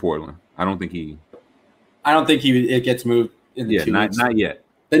would say Portland. I don't think it gets moved in the 2 weeks. Not yet.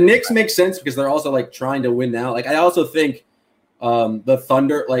 The Knicks make sense because they're also trying to win now. I also think the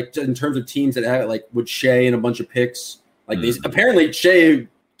Thunder, in terms of teams that have with Shea and a bunch of picks, these. Apparently, Shea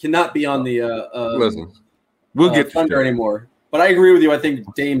cannot be on the listen. We'll get Thunder anymore. But I agree with you. I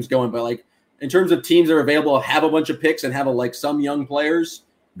think Dame's going, but in terms of teams that are available, have a bunch of picks and have some young players.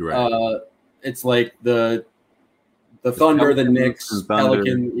 Right. It's the Thunder, the Knicks,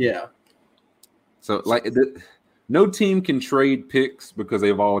 Pelican, yeah. So no team can trade picks because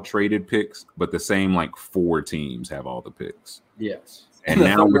they've all traded picks, but the same 4 teams have all the picks. Yes. And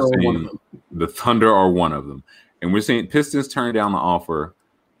now we're seeing the Thunder are one of them, and we're seeing Pistons turn down the offer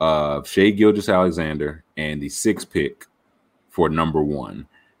of Shai Gilgeous-Alexander and the 6th pick for number 1,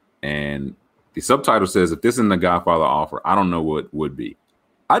 and the subtitle says, if this isn't the Godfather offer, I don't know what would be.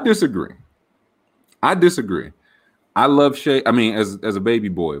 I disagree. I love Shea. I mean, as a baby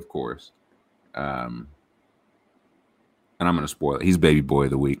boy, of course. And I'm going to spoil it. He's baby boy of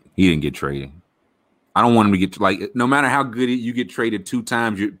the week. He didn't get traded. I don't want him to get no matter how good you get traded 2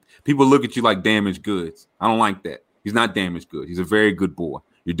 times, people look at you like damaged goods. I don't like that. He's not damaged goods. He's a very good boy.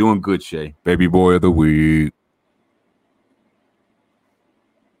 You're doing good, Shea. Baby boy of the week.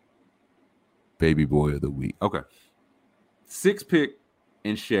 Baby boy of the week. Okay. 6 pick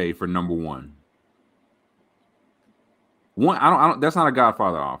and Shea for number 1. I don't. That's not a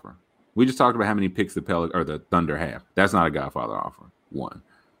Godfather offer. We just talked about how many picks the Thunder have. That's not a Godfather offer. 1.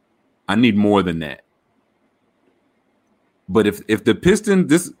 I need more than that. But if the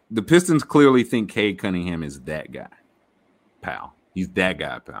Pistons clearly think Cade Cunningham is that guy, pal. He's that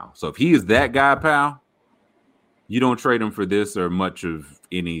guy, pal. So if he is that guy, pal, you don't trade him for this or much of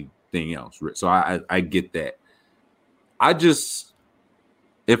anything else. So I get that.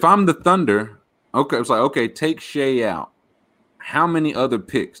 If I'm the Thunder, okay, it's like, okay, take Shea out. How many other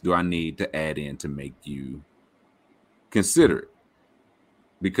picks do I need to add in to make you consider it?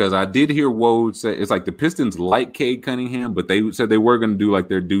 Because I did hear Woj say it's like the Pistons like Cade Cunningham, but they said they were going to do like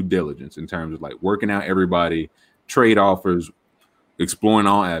their due diligence in terms of like working out everybody, trade offers, exploring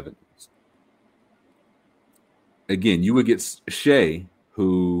all avenues. Again, you would get Shea,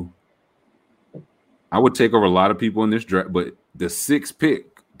 who I would take over a lot of people in this draft, but the 6th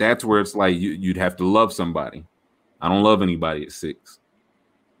pick, that's where it's like you'd have to love somebody. I don't love anybody at 6.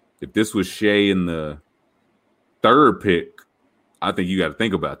 If this was Shea in the 3rd pick, I think you got to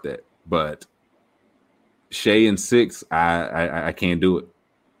think about that. But Shea in 6, I can't do it.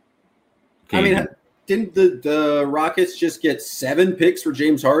 Didn't the Rockets just get 7 picks for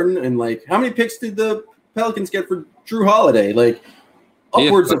James Harden? And like, how many picks did the Pelicans get for Drew Holiday? Like,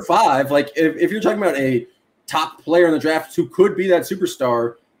 upwards of 5. Like, if you're talking about a top player in the draft who could be that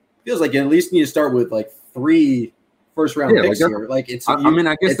superstar, feels like you at least need to start with like 3 first-round picks here. Like,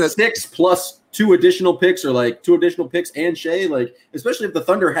 I guess that's 6 plus 2 additional picks, or like 2 additional picks and Shea. Like, especially if the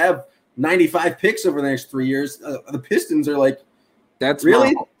Thunder have 95 picks over the next 3 years, the Pistons are like, that's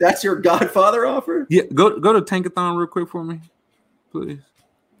your Godfather offer? Yeah, go to Tankathon real quick for me, please,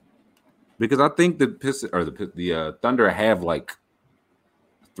 because I think the Thunder have like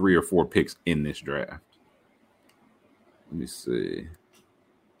 3 or 4 picks in this draft. Let me see.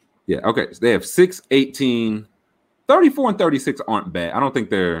 Yeah, okay. So they have 6, 18, 34, and 36 aren't bad. I don't think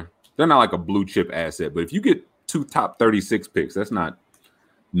they're not like a blue chip asset, but if you get 2 top 36 picks, that's not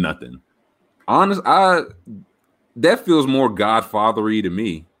nothing. That feels more Godfather-y to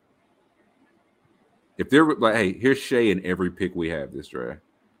me. If they're like, hey, here's Shea in every pick we have this draft.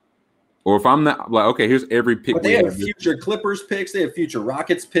 Or if I'm not like, okay, here's every pick. But they have future Clippers picks. They have future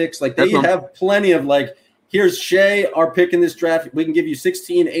Rockets picks. Like, they have plenty of like, here's Shea, our pick in this draft. We can give you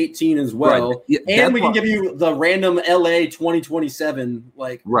 16, 18 as well. Right. Yeah, and we can give you the random LA 2027.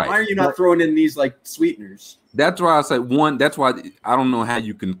 Like, why are you not throwing in these like sweeteners? That's why I say that's why I don't know how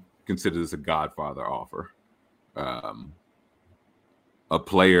you can consider this a Godfather offer. A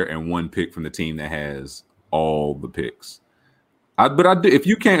player and 1 pick from the team that has all the picks. But I do, if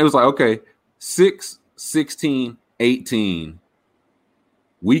you can't, it was like, okay, 6, 16, 18.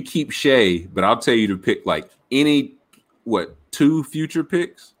 We keep Shea, but I'll tell you to pick like 2 future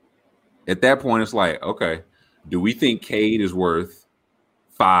picks. At that point, it's like, okay, do we think Cade is worth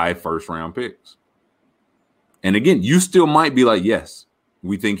 5 first-round picks? And again, you still might be like, yes,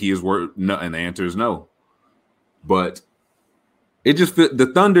 we think he is worth no, and the answer is no. But it just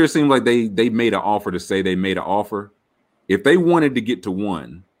the Thunder seemed like they made an offer to say they made an offer. If they wanted to get to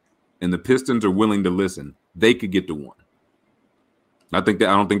 1 and the Pistons are willing to listen, they could get to 1. I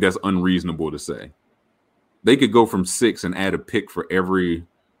don't think that's unreasonable to say. They could go from 6 and add a pick for every.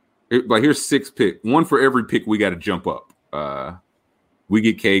 Like, here's 6 pick, 1 for every pick. We got to jump up. We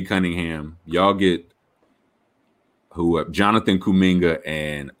get Cade Cunningham. Y'all get Jonathan Kuminga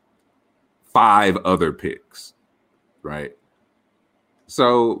and 5 other picks, right?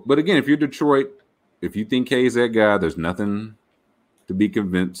 So, but again, if you're Detroit, if you think Cade's that guy, there's nothing to be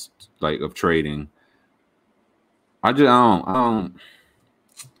convinced of trading. I don't.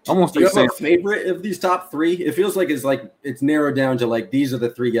 Almost. Do you have a favorite of these top 3? It feels like it's narrowed down to like these are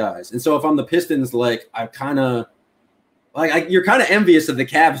the 3 guys. And so if I'm the Pistons, like I kind of you're kind of envious of the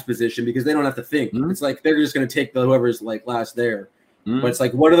Cavs position because they don't have to think. Mm-hmm. It's like they're just going to take whoever's like last there. Mm-hmm. But it's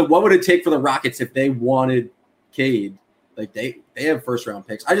like what would it take for the Rockets if they wanted Cade? Like they have first round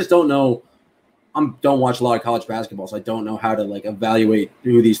picks. I just don't know. Don't watch a lot of college basketball, so I don't know how to like evaluate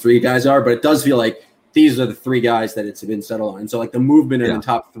who these 3 guys are. But it does feel like these are the 3 guys that it's been settled on. And so like the movement in the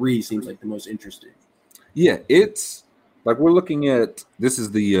top 3 seems like the most interesting. Yeah, it's like we're looking at this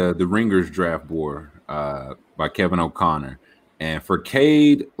is the Ringers draft board by Kevin O'Connor. And for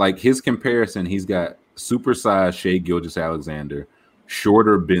Cade, like his comparison, he's got supersized Shai Gilgeous-Alexander,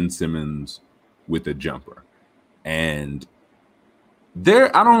 shorter Ben Simmons with a jumper. And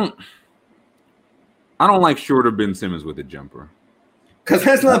I don't like shorter Ben Simmons with a jumper. Because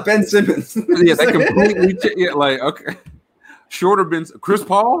that's not Ben Simmons. Yeah, that completely. Okay. Shorter Ben, Chris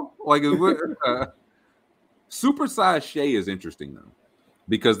Paul, supersized Shea is interesting though,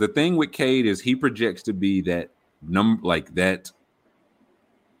 because the thing with Cade is he projects to be that that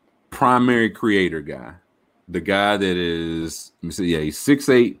primary creator guy, the guy that is. Let me see. Yeah, he's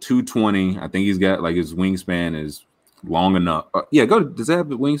 6'8", 220. I think he's got his wingspan is long enough. Does that have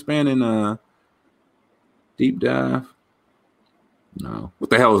the wingspan in deep dive? No. What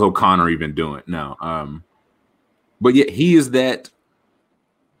the hell is O'Connor even doing? No. But yeah, he is that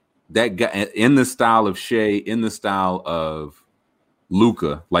guy in the style of Shea, in the style of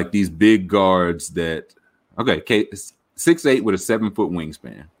Luka, like these big guards that 6'8" with a 7-foot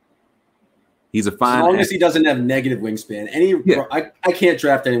wingspan. He's a fine. As long as he doesn't have negative wingspan. I can't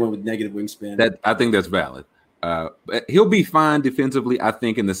draft anyone with negative wingspan. I think that's valid. He'll be fine defensively, I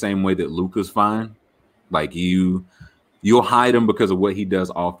think, in the same way that Luka's fine. Like you'll hide him because of what he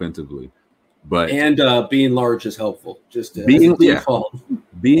does offensively. But being large is helpful. Just being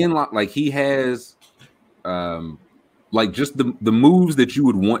like he has, just the moves that you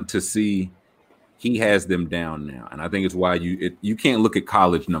would want to see. He has them down now, and I think it's why you can't look at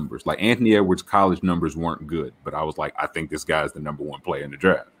college numbers. Like Anthony Edwards' college numbers weren't good, but I was like, I think this guy's the number one player in the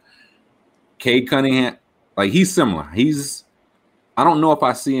draft. Cade Cunningham, he's similar. I don't know if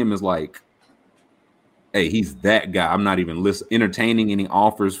I see him as hey, he's that guy. I'm not even entertaining any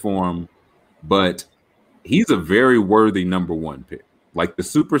offers for him. But he's a very worthy number one pick. Like the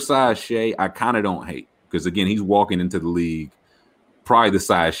supersized Shea, I kind of don't hate because, again, he's walking into the league probably the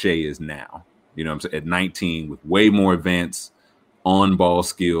size Shea is now. You know what I'm saying? At 19 with way more advanced on-ball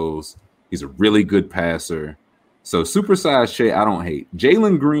skills. He's a really good passer. So supersized Shea, I don't hate.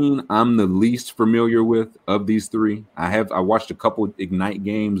 Jalen Green, I'm the least familiar with of these three. I watched a couple Ignite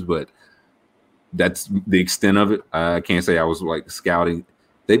games, but that's the extent of it. I can't say I was scouting.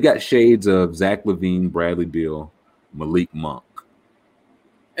 They've got shades of Zach LaVine, Bradley Beal, Malik Monk.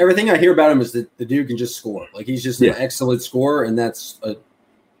 Everything I hear about him is that the dude can just score. He's just an excellent scorer, and that's a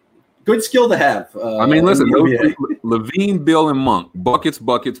good skill to have. Listen, LaVine, Beal, and Monk, buckets.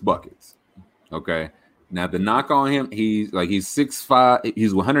 Okay. Now the knock on him, he's 6'5",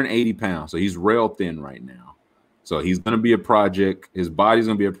 he's 180 pounds, so he's rail thin right now. So he's going to be a project. His body's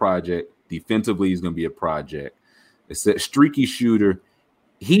going to be a project. Defensively, he's going to be a project. It's a streaky shooter.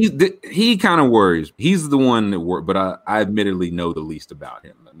 He kind of worries. He's the one that worries, but I admittedly know the least about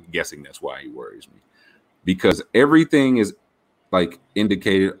him. I'm guessing that's why he worries me, because everything is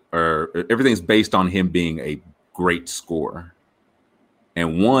indicated, or everything's based on him being a great scorer.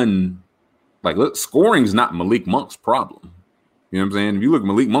 And scoring is not Malik Monk's problem. You know what I'm saying? If you look at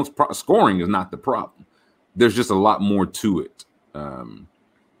Malik Monk's scoring is not the problem. There's just a lot more to it.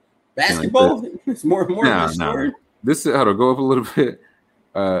 Basketball is more scoring. This is how to go up a little bit.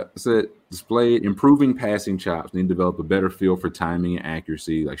 Said displayed improving passing chops, need to develop a better feel for timing and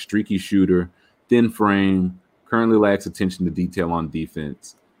accuracy, streaky shooter, thin frame, currently lacks attention to detail on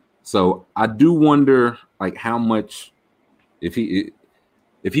defense. So I do wonder how much, if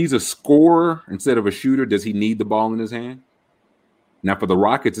he's a scorer instead of a shooter, does he need the ball in his hand? Now for the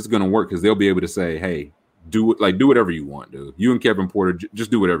Rockets, it's going to work because they'll be able to say, hey, do whatever you want, dude. You and Kevin Porter, just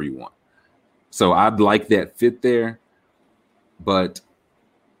do whatever you want. So I'd like that fit there. But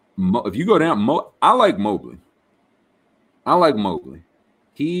if you go down, I like Mobley. Let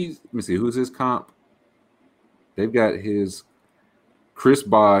me see, who's his comp? They've got his Chris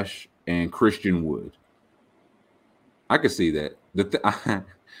Bosh and Christian Wood. I could see that.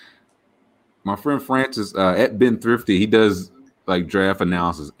 My friend Francis at Ben Thrifty, he does draft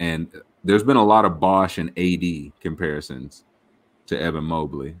analysis, and there's been a lot of Bosh and AD comparisons to Evan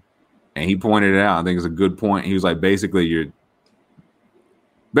Mobley. And he pointed it out. I think it's a good point. He was basically,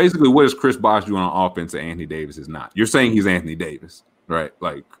 what does Chris Bosh do on offense that Anthony Davis is not? You're saying he's Anthony Davis, right?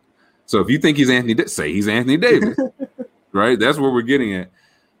 So if you think he's say he's Anthony Davis, right? That's what we're getting at.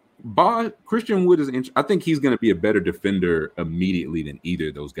 Christian Wood is I think he's going to be a better defender immediately than either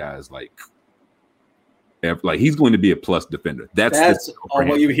of those guys. He's going to be a plus defender. That's all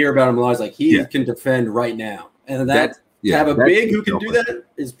what you hear about him a lot. Is he can defend right now, and to have a big who can do that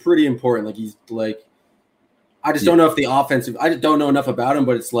is pretty important. I just don't know if the offensive. I just don't know enough about him,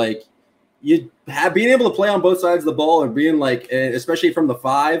 but it's being able to play on both sides of the ball and being especially from the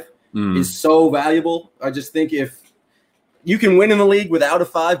 5 is so valuable. I just think if you can win in the league without a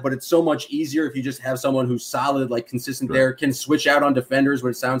 5, but it's so much easier if you just have someone who's solid, consistent there, can switch out on defenders, what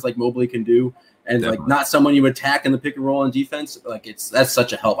it sounds like Mobley can do, and not someone you attack in the pick and roll on defense. That's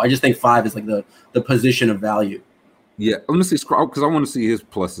such a help. I just think 5 is the position of value. Yeah, let me see, because I want to see his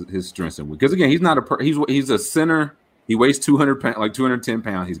strengths and weaknesses. Because again, he's not he's a center He weighs 200 pounds, like 210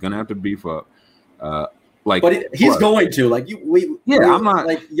 pounds. He's gonna have to beef up. But he's going to I'm not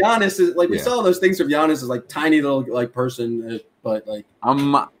like Giannis is like we saw those things of Giannis is like tiny little like person, but like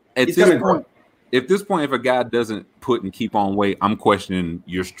at this point. At this point, if a guy doesn't put and keep on weight, I'm questioning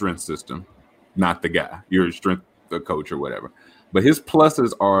your strength system, not the guy, your strength, the coach or whatever. But his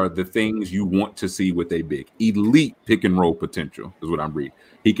pluses are the things you want to see with a big. Elite pick and roll potential is what I'm reading.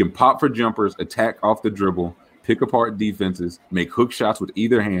 He can pop for jumpers, attack off the dribble, pick apart defenses, make hook shots with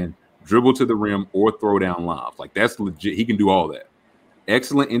either hand, dribble to the rim, or throw down lobs. Like, that's legit. He can do all that.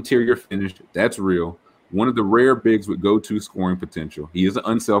 Excellent interior finish. That's real. One of the rare bigs with go-to scoring potential. He is an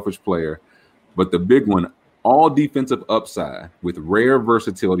unselfish player. But the big one, all defensive upside with rare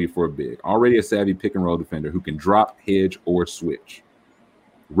versatility for a big. Already a savvy pick and roll defender who can drop, hedge, or switch.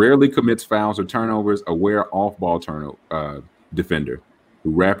 Rarely commits fouls or turnovers. Aware off-ball defender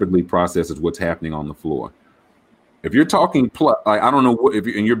who rapidly processes what's happening on the floor. If you're talking plus, I don't know what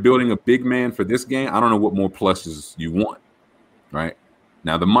and you're building a big man for this game. I don't know what more pluses you want. Right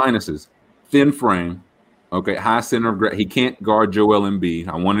now, the minuses: thin frame. Okay, high center of gravity. He can't guard Joel Embiid.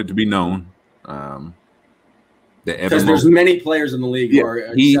 I want it to be known. Because there's many players in the league who are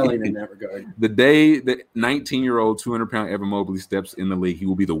excelling in that regard. The day that 19-year-old, 200-pound Evan Mobley steps in the league, he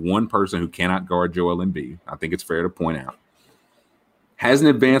will be the one person who cannot guard Joel Embiid. I think it's fair to point out. Has an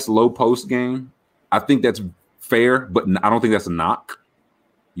advanced low post game. I think that's fair, but I don't think that's a knock.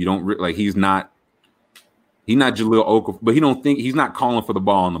 You don't like he's not Jahlil Okafor, but he's not calling for the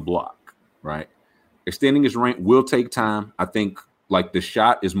ball on the block, right? Extending his range will take time. I think like the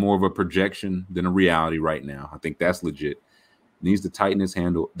shot is more of a projection than a reality right now. I think that's legit. Needs to tighten his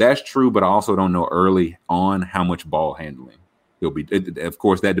handle. That's true, but I also don't know early on how much ball handling he'll be. Of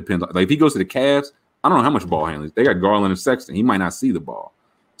course, that depends. Like if he goes to the Cavs, I don't know how much ball handling. They got Garland and Sexton. He might not see the ball.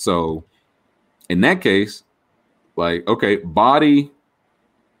 So in that case, like, okay, body,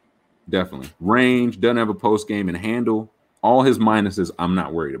 definitely. Range, doesn't have a post game, and handle. All his minuses, I'm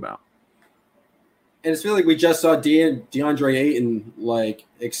not worried about. And it's feel like we just saw DeAndre Ayton like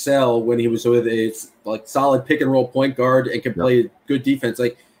excel when he was with a like solid pick and roll point guard and can play good defense.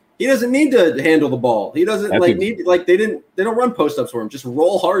 Like he doesn't need to handle the ball. He doesn't need they don't run post ups for him. Just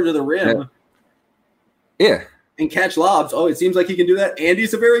roll hard to the rim. Yeah. And catch lobs. Oh, it seems like he can do that. And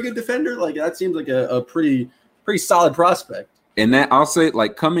he's a very good defender. Like that seems like a pretty solid prospect. And that I'll say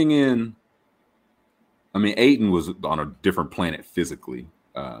like coming in, I mean, Ayton was on a different planet physically.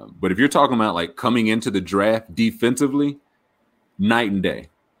 But if you're talking about like coming into the draft defensively, night and day.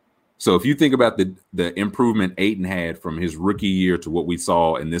 So if you think about the improvement Ayton had from his rookie year to what we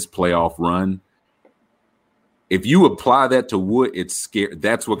saw in this playoff run, if you apply that to Wood, it's scary.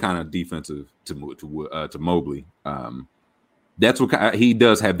 That's what kind of defensive to Mobley. That's what he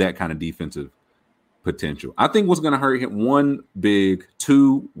does have, that kind of defensive potential. I think what's going to hurt him: one, big;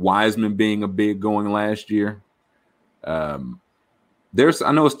 two, Wiseman being a big going last year. I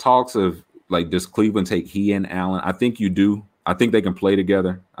know it's talks of like, does Cleveland take he and Allen? I think you do. I think they can play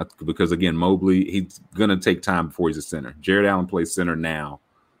together because again, Mobley, he's gonna take time before he's a center. Jared Allen plays center now,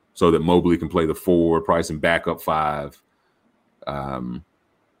 so that Mobley can play the 4, probably some backup 5.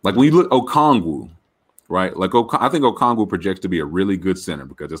 Like when you look Okongwu, right? Like I think Okongwu projects to be a really good center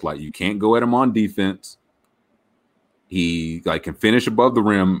because it's like you can't go at him on defense. He like can finish above the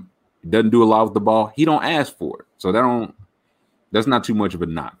rim. He doesn't do a lot with the ball. He don't ask for it, so that's not too much of a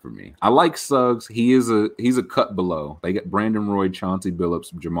knock for me. I like Suggs. He's a cut below. They got Brandon Roy, Chauncey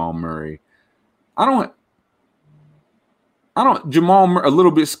Billups, Jamal Murray. Jamal Murray, a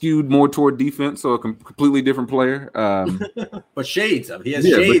little bit skewed more toward defense, so a completely different player. But shades of. He has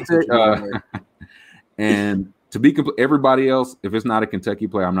shades. And to be everybody else, if it's not a Kentucky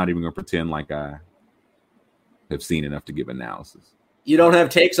player, I'm not even going to pretend like I have seen enough to give analysis. You don't have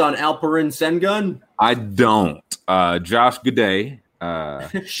takes on Alperen Sengun? I don't. Josh Goday.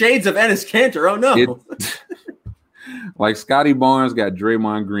 Shades of Enes Kanter. Oh, no. Like Scotty Barnes got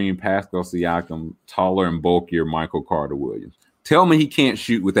Draymond Green, Pascal Siakam, taller and bulkier Michael Carter Williams. Tell me he can't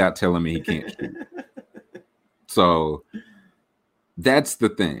shoot without telling me he can't shoot. So that's the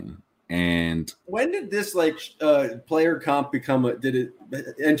thing. And when did this player comp did it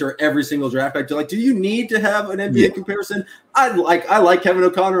enter every single draft pack? Do you need to have an NBA comparison? I like Kevin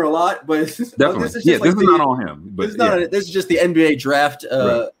O'Connor a lot, but this is not on him. But this is just the NBA draft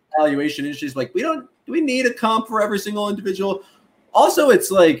evaluation. It's just like do we need a comp for every single individual? Also,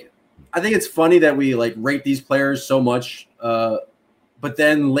 it's like I think it's funny that we rate these players so much, but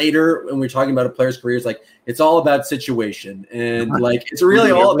then later when we're talking about a player's career, it's like it's all about situation and it's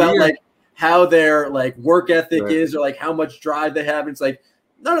really all about how their work ethic is or how much drive they have. And it's like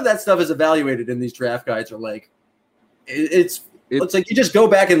none of that stuff is evaluated in these draft guides or It's like you just go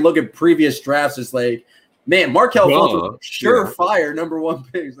back and look at previous drafts. It's like, man, Markelle Fultz was surefire number 1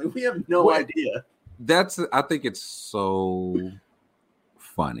 pick. Like, we have no idea. I think it's so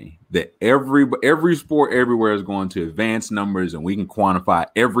funny that every sport everywhere is going to advanced numbers, and we can quantify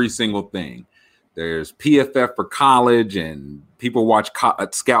every single thing. There's PFF for college, and people watch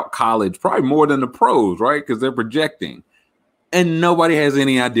scout college probably more than the pros, right? Because they're projecting, and nobody has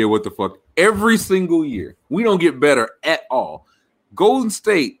any idea what the fuck. Every single year, we don't get better at all. Golden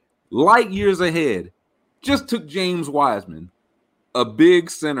State, light years ahead, just took James Wiseman, a big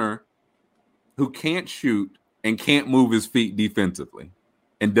center who can't shoot and can't move his feet defensively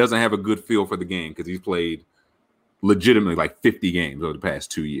and doesn't have a good feel for the game because he's played legitimately like 50 games over the past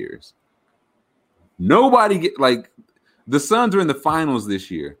 2 years. Nobody the Suns are in the finals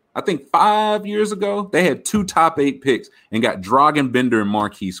this year. I think 5 years ago, they had 2 top 8 picks and got Dragan Bender and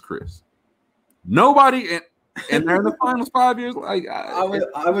Marquise Chris. Nobody, and they're in the finals 5 years.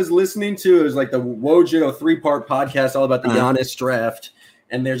 I was listening to, it was like the Woj 3-part podcast all about the Giannis draft.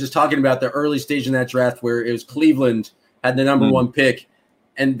 And they're just talking about the early stage in that draft where it was Cleveland had the number 1 pick,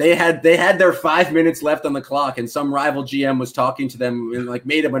 and they had their 5 minutes left on the clock, and some rival GM was talking to them and like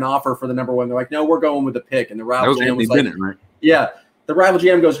made him an offer for the number 1. They're like, no, we're going with the pick. And the rival GM was like, Bennett, right? Yeah. The rival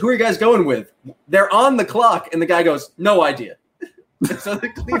GM goes, who are you guys going with? They're on the clock, and the guy goes, no idea. So the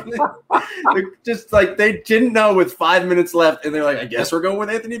Cleveland, just like they didn't know with 5 minutes left, and they're like, I guess we're going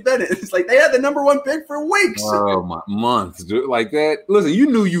with Anthony Bennett. It's like they had the number 1 pick for weeks. Oh my months, dude. Like that. Listen, you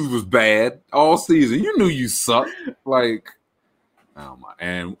knew you was bad all season. You knew you sucked. Like, oh my,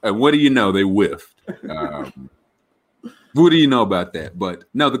 and what do you know? They whiffed. What do you know about that? But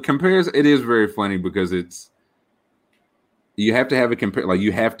no, the comparison, it is very funny because you have to have a compare. Like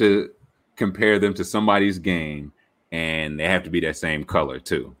you have to compare them to somebody's game. And they have to be that same color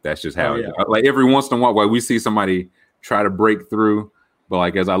too. That's just how like every once in a while we see somebody try to break through. But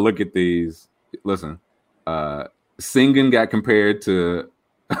like as I look at these, listen, Sengun got compared to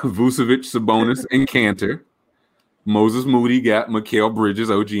Vucevic, Sabonis, and Cantor. Moses Moody got Mikal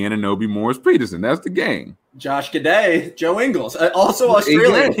Bridges, OG Anunoby, Morris Peterson. That's the game. Josh Gidey, Joe Ingles, also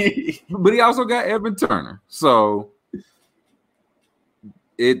Australian. But he also got Evan Turner. So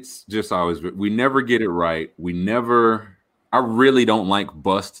it's just always, we never get it right. I really don't like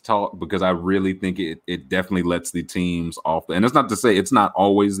bust talk because I really think it definitely lets the teams off. And it's not to say it's not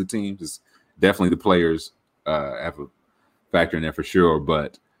always the teams. It's definitely the players have a factor in there for sure.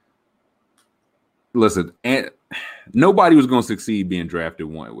 But listen, nobody was going to succeed being drafted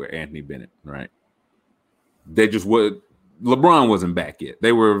with Anthony Bennett, right? They just would. LeBron wasn't back yet.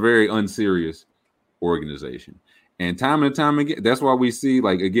 They were a very unserious organization. And time again, that's why we see,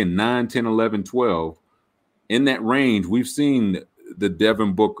 like, again, 9, 10, 11, 12. In that range, we've seen the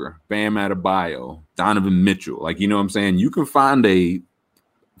Devin Booker, Bam Adebayo, Donovan Mitchell. Like, you know what I'm saying? You can find a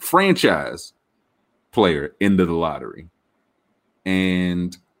franchise player into the lottery.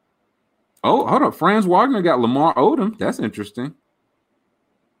 And, hold up. Franz Wagner got Lamar Odom. That's interesting.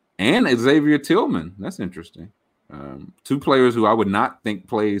 And Xavier Tillman. That's interesting. 2 players who I would not think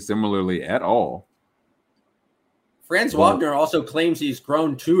play similarly at all. Franz Wagner also claims he's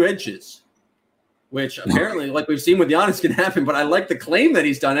grown 2 inches, which apparently, like we've seen with Giannis, can happen. But I like the claim that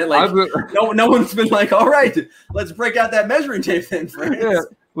he's done it. Like no one's been like, all right, let's break out that measuring tape then, Franz. Yeah,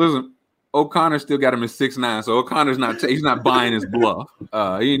 listen, O'Connor still got him at 6'9", so O'Connor's he's not buying his bluff.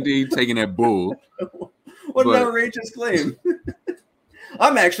 He's taking that bull. What an outrageous claim.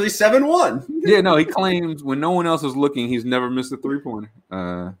 I'm actually 7'1". Yeah, no, he claims when no one else is looking, he's never missed a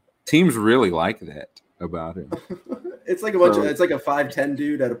 3-pointer. Teams really like that about him. It's like it's like a 5'10"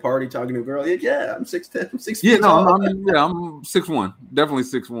 dude at a party talking to a girl. Yeah, I'm 6'10", I'm 6 feet tall. I'm 6'1", definitely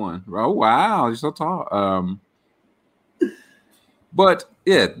 6'1". Oh wow, you're so tall. But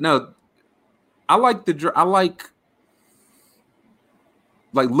yeah, no, I like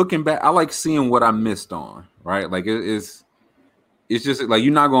looking back. I like seeing what I missed on. Right, like it's just like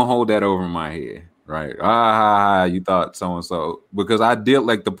you're not gonna hold that over my head, right? You thought so and so, because I did.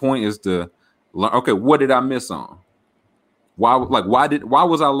 Like the point is to learn. Okay, what did I miss on? Why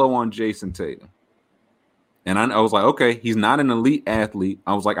was I low on Jason Tatum? And I was like, okay, he's not an elite athlete.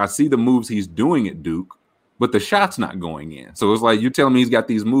 I was like, I see the moves he's doing at Duke, but the shot's not going in. So it's like you're telling me he's got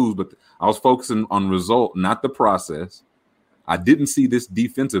these moves, but I was focusing on result, not the process. I didn't see this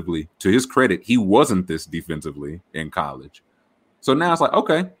defensively. To his credit, he wasn't this defensively in college. So now it's like,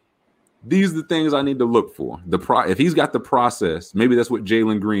 okay, these are the things I need to look for. If he's got the process, maybe that's what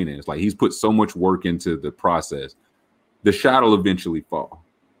Jalen Green is. Like he's put so much work into the process. The shot will eventually fall.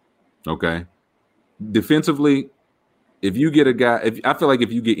 Okay. Defensively, if you get a guy, I feel like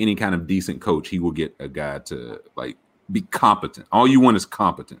if you get any kind of decent coach, he will get a guy to like be competent. All you want is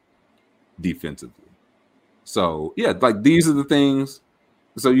competent defensively. So yeah, like these are the things.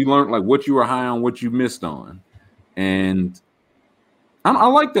 So you learn like what you were high on, what you missed on, and I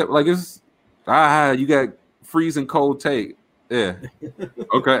like that. Like it's you got freezing cold take. Yeah.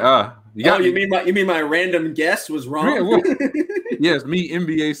 Okay. You mean my random guess was wrong? Yeah, well, yes, me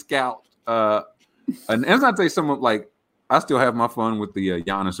NBA scout. And as I say, someone like I still have my fun with the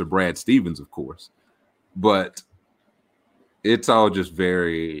Giannis or Brad Stevens, of course, but it's all just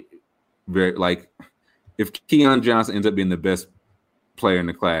very, very like if Keon Johnson ends up being the best player in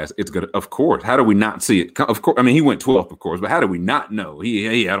the class, it's good. Of course. How do we not see it? Of course. I mean, he went 12th, of course, but how do we not know?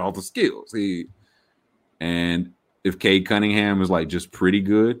 He had all the skills. And if Cade Cunningham is like just pretty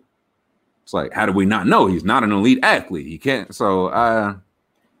good, it's like, how do we not know? He's not an elite athlete. He can't. So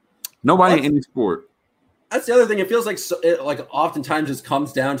nobody in any sport. That's the other thing. It feels like like oftentimes it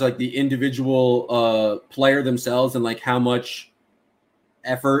comes down to like the individual player themselves and like how much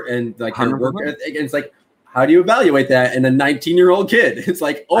effort and like their work ethic. And it's like, how do you evaluate that in a 19-year-old kid? It's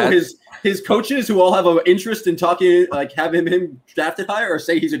like, his coaches who all have an interest in talking, like having him drafted higher or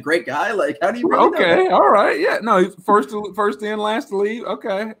say he's a great guy. Like, how do you really know that? All right. Yeah. No, he's first in, last to leave.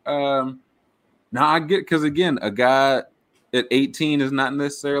 Okay. Now I get, because again, a guy at 18 is not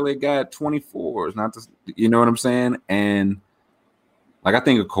necessarily a guy at 24. It's not, you know what I'm saying? And like, I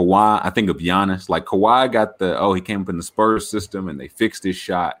think of Kawhi, I think of Giannis. Like Kawhi got he came up in the Spurs system and they fixed his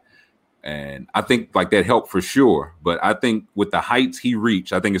shot. And I think like that helped for sure. But I think with the heights he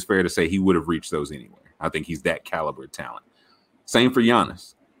reached, I think it's fair to say he would have reached those anywhere. I think he's that caliber of talent. Same for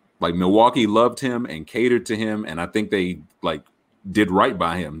Giannis. Like Milwaukee loved him and catered to him. And I think they like did right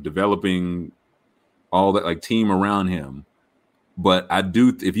by him, developing all that like team around him. But I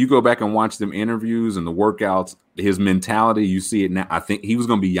do, if you go back and watch them interviews and the workouts, his mentality, you see it now. I think he was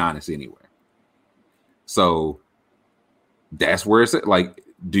going to be Giannis anywhere. So that's where it's at. Like,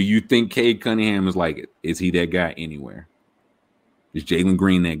 do you think Cade Cunningham is like, is he that guy anywhere? Is Jalen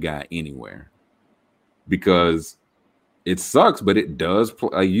Green that guy anywhere? Because it sucks, but it does.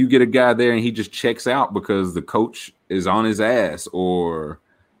 You get a guy there and he just checks out because the coach is on his ass, or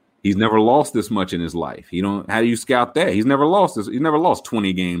he's never lost this much in his life. How do you scout that? He's never lost this. He's never lost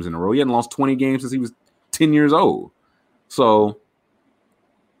 20 games in a row. He hadn't lost 20 games since he was 10 years old. So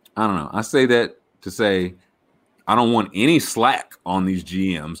I don't know. I say that to say, I don't want any slack on these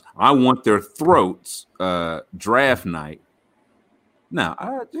GMs. I want their throats draft night. No,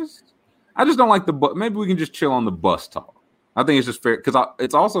 I just don't like the bus. Maybe we can just chill on the bus talk. I think it's just fair because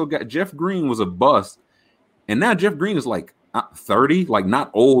it's also got Jeff Green was a bust, and now Jeff Green is like 30, like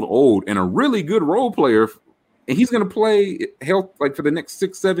not old, and a really good role player, and he's gonna play like for the next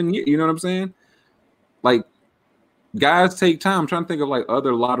 6-7 years. You know what I'm saying? Like guys take time. I'm trying to think of like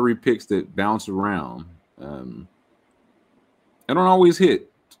other lottery picks that bounce around. I don't always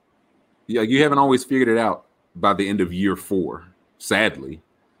hit. Yeah, you haven't always figured it out by the end of year 4, sadly.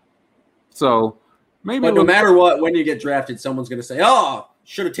 So maybe, but no matter what, when you get drafted, someone's going to say, "Oh,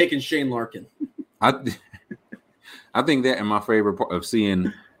 should have taken Shane Larkin." I think that, and my favorite part of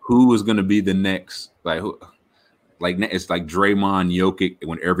seeing who is going to be the next, it's like Draymond, Jokic,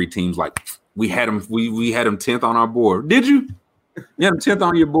 when every team's like, we had him 10th on our board. Did you? You had him 10th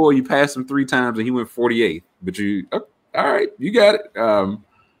on your board. You passed him 3 times, and he went 48th. But all right, you got it.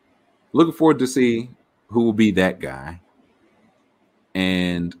 Looking forward to see who will be that guy.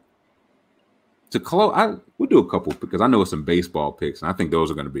 And to close, we'll do a couple because I know some baseball picks, and I think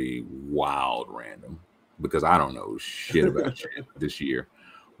those are going to be wild random because I don't know shit about this year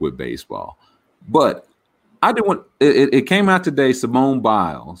with baseball. But I did want it came out today. Simone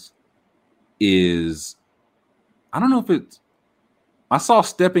Biles is, I don't know if it's, I saw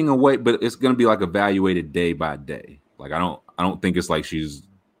stepping away, but it's going to be like evaluated day by day. Like I don't think it's like she's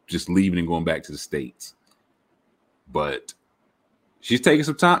just leaving and going back to the States. But she's taking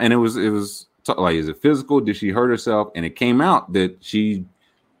some time, and it was like, is it physical? Did she hurt herself? And it came out that she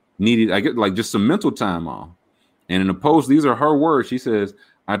needed, I get like just some mental time off. And in a post, these are her words. She says,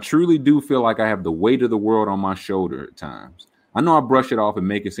 "I truly do feel like I have the weight of the world on my shoulder at times. I know I brush it off and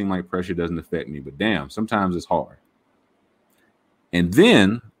make it seem like pressure doesn't affect me, but damn, sometimes it's hard." And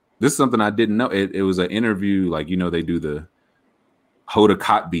then this is something I didn't know. It was an interview, like, you know, they do the Hoda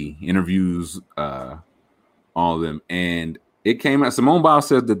Kotb interviews, all of them. And it came out, Simone Biles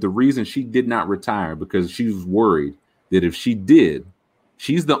said that the reason she did not retire because she was worried that if she did,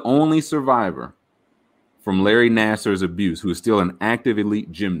 she's the only survivor from Larry Nassar's abuse who is still an active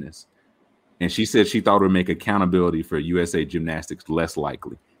elite gymnast. And she said she thought it would make accountability for USA Gymnastics less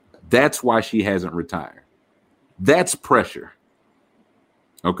likely. That's why she hasn't retired. That's pressure.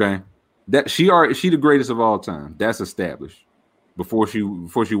 Okay. That she the greatest of all time. That's established before she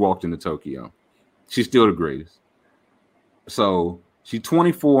walked into Tokyo. She's still the greatest. So she's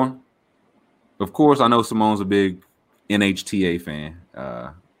 24. Of course, I know Simone's a big NHTA fan.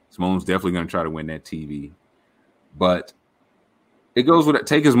 Simone's definitely going to try to win that TV. But it goes with it.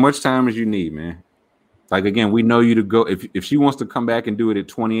 Take as much time as you need, man. Like, again, we know you to go. If she wants to come back and do it at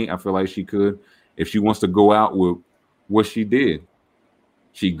 28, I feel like she could. If she wants to go out with what she did,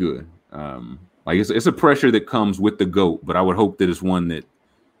 she good. Like it's a pressure that comes with the GOAT, but I would hope that it's one that,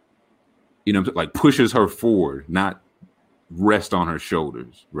 like pushes her forward, not rest on her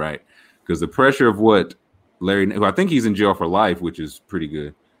shoulders, right? Because the pressure of what Larry, who I think he's in jail for life, which is pretty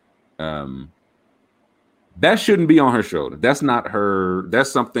good, that shouldn't be on her shoulder. That's not her. That's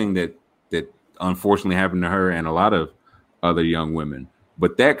something that unfortunately happened to her and a lot of other young women.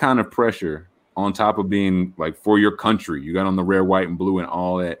 But that kind of pressure on top of being like for your country, you got on the red, white, and blue and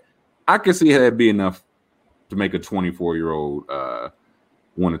all that. I could see that be enough to make a 24-year-old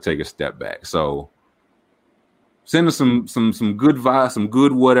want to take a step back. So send us some good vibes, some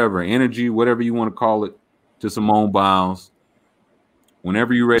good whatever, energy, whatever you want to call it, to Simone Biles.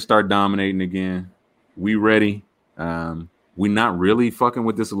 Whenever you're ready to start dominating again, we ready. We're not really fucking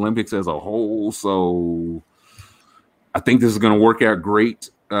with this Olympics as a whole, so I think this is going to work out great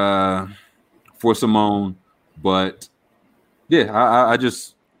for Simone. But yeah,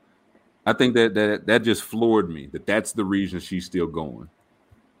 I think that just floored me. That's the reason she's still going,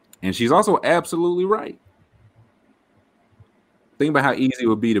 and she's also absolutely right. Think about how easy it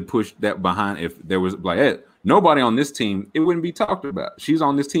would be to push that behind if there was like, hey, nobody on this team, it wouldn't be talked about. She's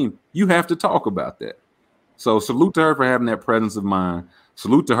on this team. You have to talk about that. So salute to her for having that presence of mind.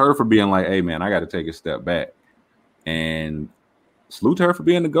 Salute to her for being like, hey, man, I got to take a step back. And salute to her for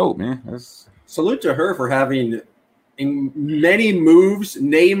being the GOAT, man. Salute to her for having many moves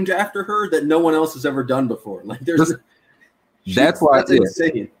named after her that no one else has ever done before. Like that's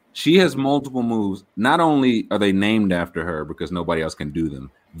insane. She has multiple moves. Not only are they named after her because nobody else can do them,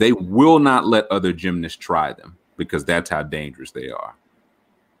 they will not let other gymnasts try them because that's how dangerous they are.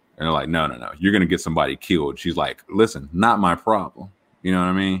 And they're like, no, you're going to get somebody killed. She's like, listen, not my problem. You know what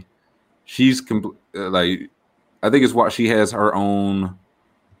I mean? She's like, I think it's why she has her own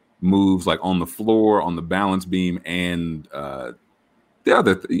moves, like on the floor, on the balance beam, and the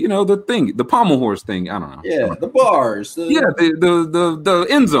other, the thing, the pommel horse thing. I don't know. Yeah, the bars. The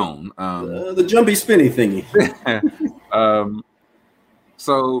end zone. The jumpy spinny thingy.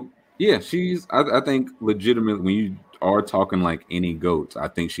 So yeah, she's. I think legitimately when you are talking like any GOATs, I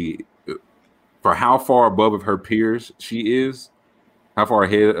think she, for how far above of her peers she is, how far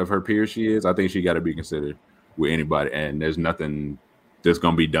ahead of her peers she is, I think she got to be considered with anybody. And there's nothing that's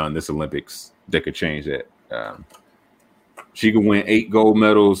going to be done this Olympics that could change that. She could win 8 gold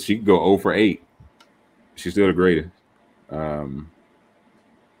medals. She could go 0 for 8. She's still the greatest.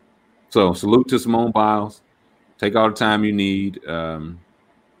 So salute to Simone Biles. Take all the time you need. And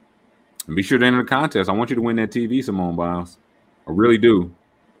be sure to enter the contest. I want you to win that TV, Simone Biles. I really do.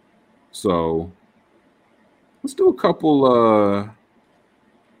 So let's do a couple.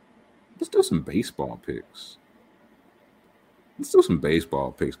 Let's do some baseball picks. Give me some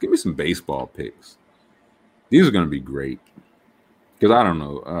baseball picks. These are going to be great. Because I don't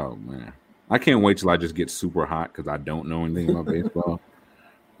know. Oh, man. I can't wait till I just get super hot because I don't know anything about baseball.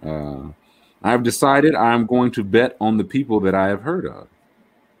 I've decided I'm going to bet on the people that I have heard of.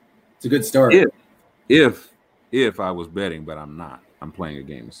 It's a good start. If I was betting, but I'm not. I'm playing a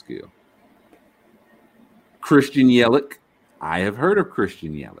game of skill. Christian Yelich. I have heard of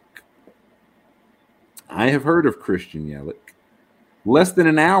Christian Yelich. Less than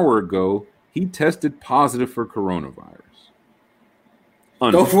an hour ago, he tested positive for coronavirus.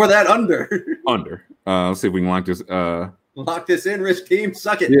 Go for that under. Let's see if we can lock this. Lock this in, risk team.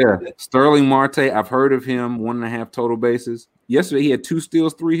 Suck it. Yeah. Sterling Marte, I've heard of him. 1.5 total bases. Yesterday, he had 2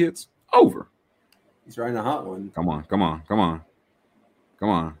 steals, 3 hits. Over. He's riding a hot one. Come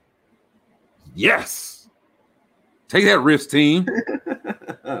on. Yes. Take that, risk team.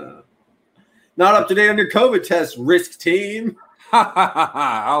 Not up to date on your COVID test, risk team.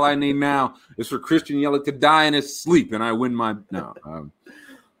 All I need now is for Christian Yelich to die in his sleep, and I win my $100.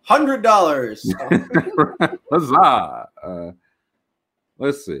 Huzzah!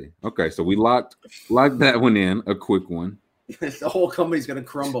 Let's see. Okay, so we locked that one in. A quick one. The whole company's going to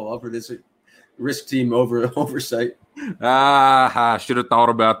crumble over this risk team oversight. I should have thought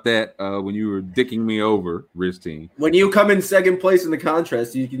about that when you were dicking me over, risk team. When you come in second place in the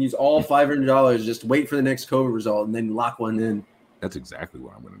contest, you can use all $500. Just wait for the next COVID result and then lock one in. That's exactly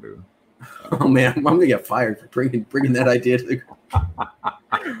what I'm going to do. Oh man, I'm going to get fired for bringing that idea to the.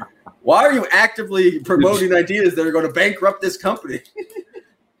 Why are you actively promoting ideas that are going to bankrupt this company?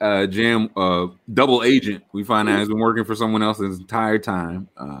 Jam, double agent. We find out has been working for someone else this entire time.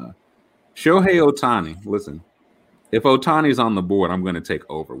 Shohei Ohtani. Listen, if Ohtani's on the board, I'm going to take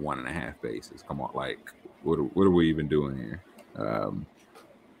over 1.5 bases. Come on, like what are we even doing here?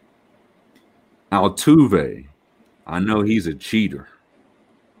 Altuve. I know he's a cheater.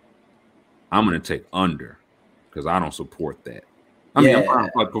 I'm going to take under because I don't support that. I mean, I'm fine,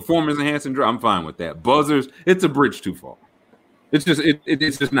 like performance enhancing drug, I'm fine with that. Buzzers, it's a bridge too far. It's just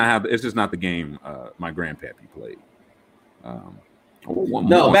it's just not the game my grandpappy played.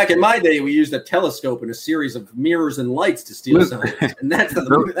 Back in my day, we used a telescope and a series of mirrors and lights to steal signs, and that's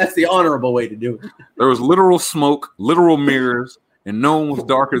the honorable way to do it. There was literal smoke, literal mirrors, and no one was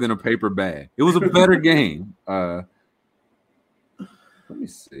darker than a paper bag. It was a better game. Let me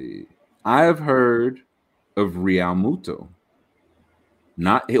see. I have heard of Real Muto.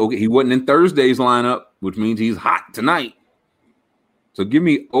 He wasn't in Thursday's lineup, which means he's hot tonight. So give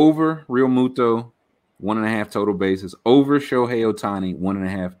me over Real Muto, 1.5 total bases. Over Shohei Ohtani,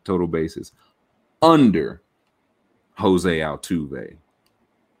 1.5 total bases. Under Jose Altuve,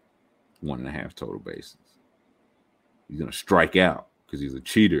 1.5 total bases. He's going to strike out because he's a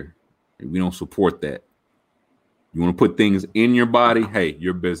cheater, and we don't support that. You want to put things in your body? Hey,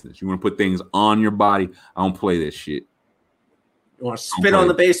 your business. You want to put things on your body? I don't play that shit. You want to spit on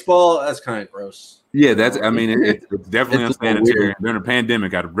the baseball? That's kind of gross. Yeah, it's definitely unsanitary. During a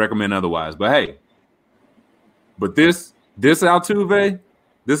pandemic, I'd recommend otherwise. But hey, this Altuve,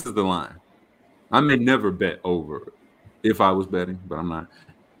 this is the line. I may never bet over if I was betting, but I'm not.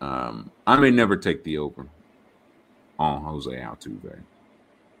 I may never take the over on Jose Altuve.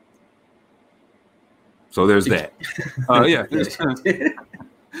 So there's that.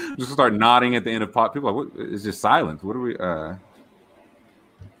 Just start nodding at the end of pot. People are like, what? It's just silence. What are we?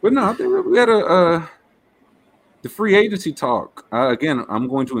 But no, I think we had the free agency talk. Again, I'm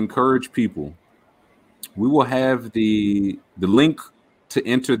going to encourage people. We will have the link to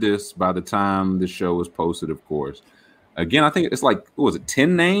enter this by the time the show is posted, of course. Again, I think it's like, what was it,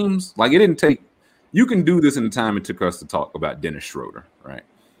 10 names? Like, it didn't take – you can do this in the time it took us to talk about Dennis Schroeder, right?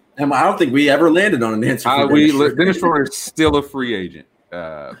 And I don't think we ever landed on an answer for Dennis Schroeder is still a free agent.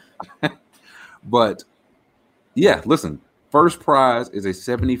 But, yeah, listen, first prize is a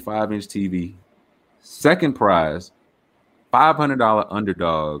 75-inch TV. Second prize, $500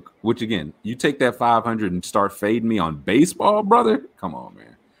 underdog, which, again, you take that $500 and start fading me on baseball, brother? Come on,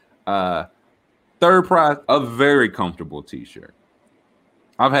 man. Third prize, a very comfortable T-shirt.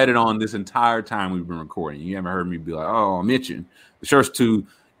 I've had it on this entire time we've been recording. You haven't heard me be like, oh, I'm itching. The shirt's too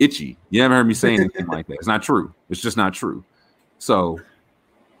itchy. You haven't heard me say anything like that. It's not true. It's just not true. So,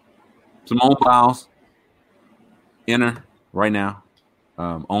 Simone Biles, enter right now.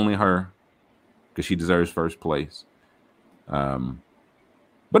 Only her, because she deserves first place. But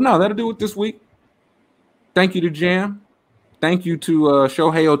no, that'll do it this week. Thank you to Jam. Thank you to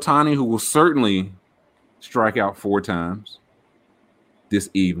Shohei Ohtani, who will certainly strike out 4 times this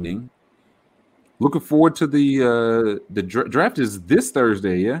evening. Looking forward to the draft is this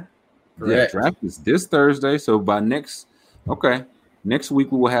Thursday, yeah? Correct. Yeah, draft is this Thursday. So by next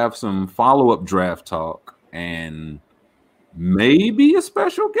week we will have some follow-up draft talk and maybe a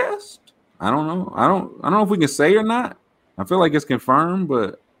special guest. I don't know. I don't know if we can say or not. I feel like it's confirmed,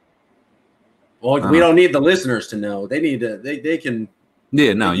 but we don't need the listeners to know. They need to. They can.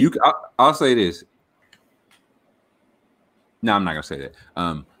 Yeah, no. I'll say this. No, I'm not gonna say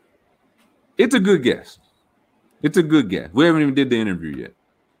that. It's a good guess. It's a good guess. We haven't even did the interview yet,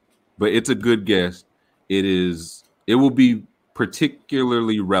 but it's a good guess. It will be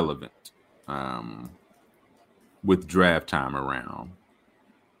particularly relevant with draft time around.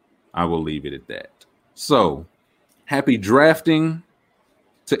 I will leave it at that. So, happy drafting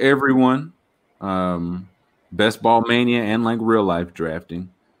to everyone. Best Ball Mania and like real life drafting.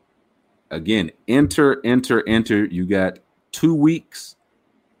 Again, enter. You got 2 weeks.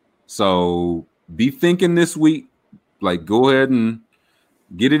 So be thinking this week, like go ahead and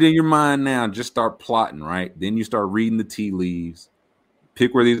get it in your mind now. Just start plotting, right? Then you start reading the tea leaves.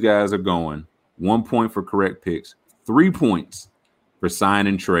 Pick where these guys are going. 1 point for correct picks. 3 points for sign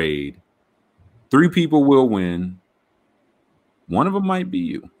and trade. 3 people will win. One of them might be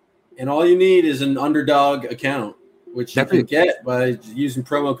you. And all you need is an underdog account, which you can get by using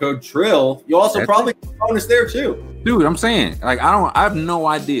promo code TRILL. You also probably get a bonus there too. Dude, I'm saying, like, I have no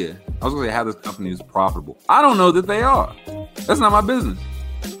idea. I was going to say how this company is profitable. I don't know that they are. That's not my business.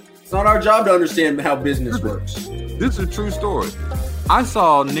 It's not our job to understand how business works. This is a true story. I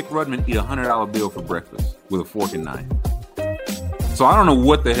saw Nick Rudman eat a $100 bill for breakfast with a fork and knife. So I don't know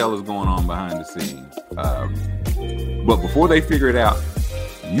what the hell is going on behind the scenes. But before they figure it out,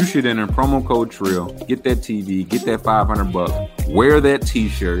 you should enter promo code Trill, get that TV, get that $500, wear that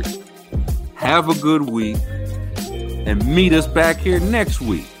T-shirt, have a good week, and meet us back here next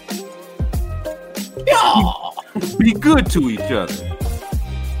week. Be good to each other.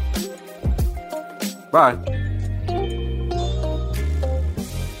 Bye.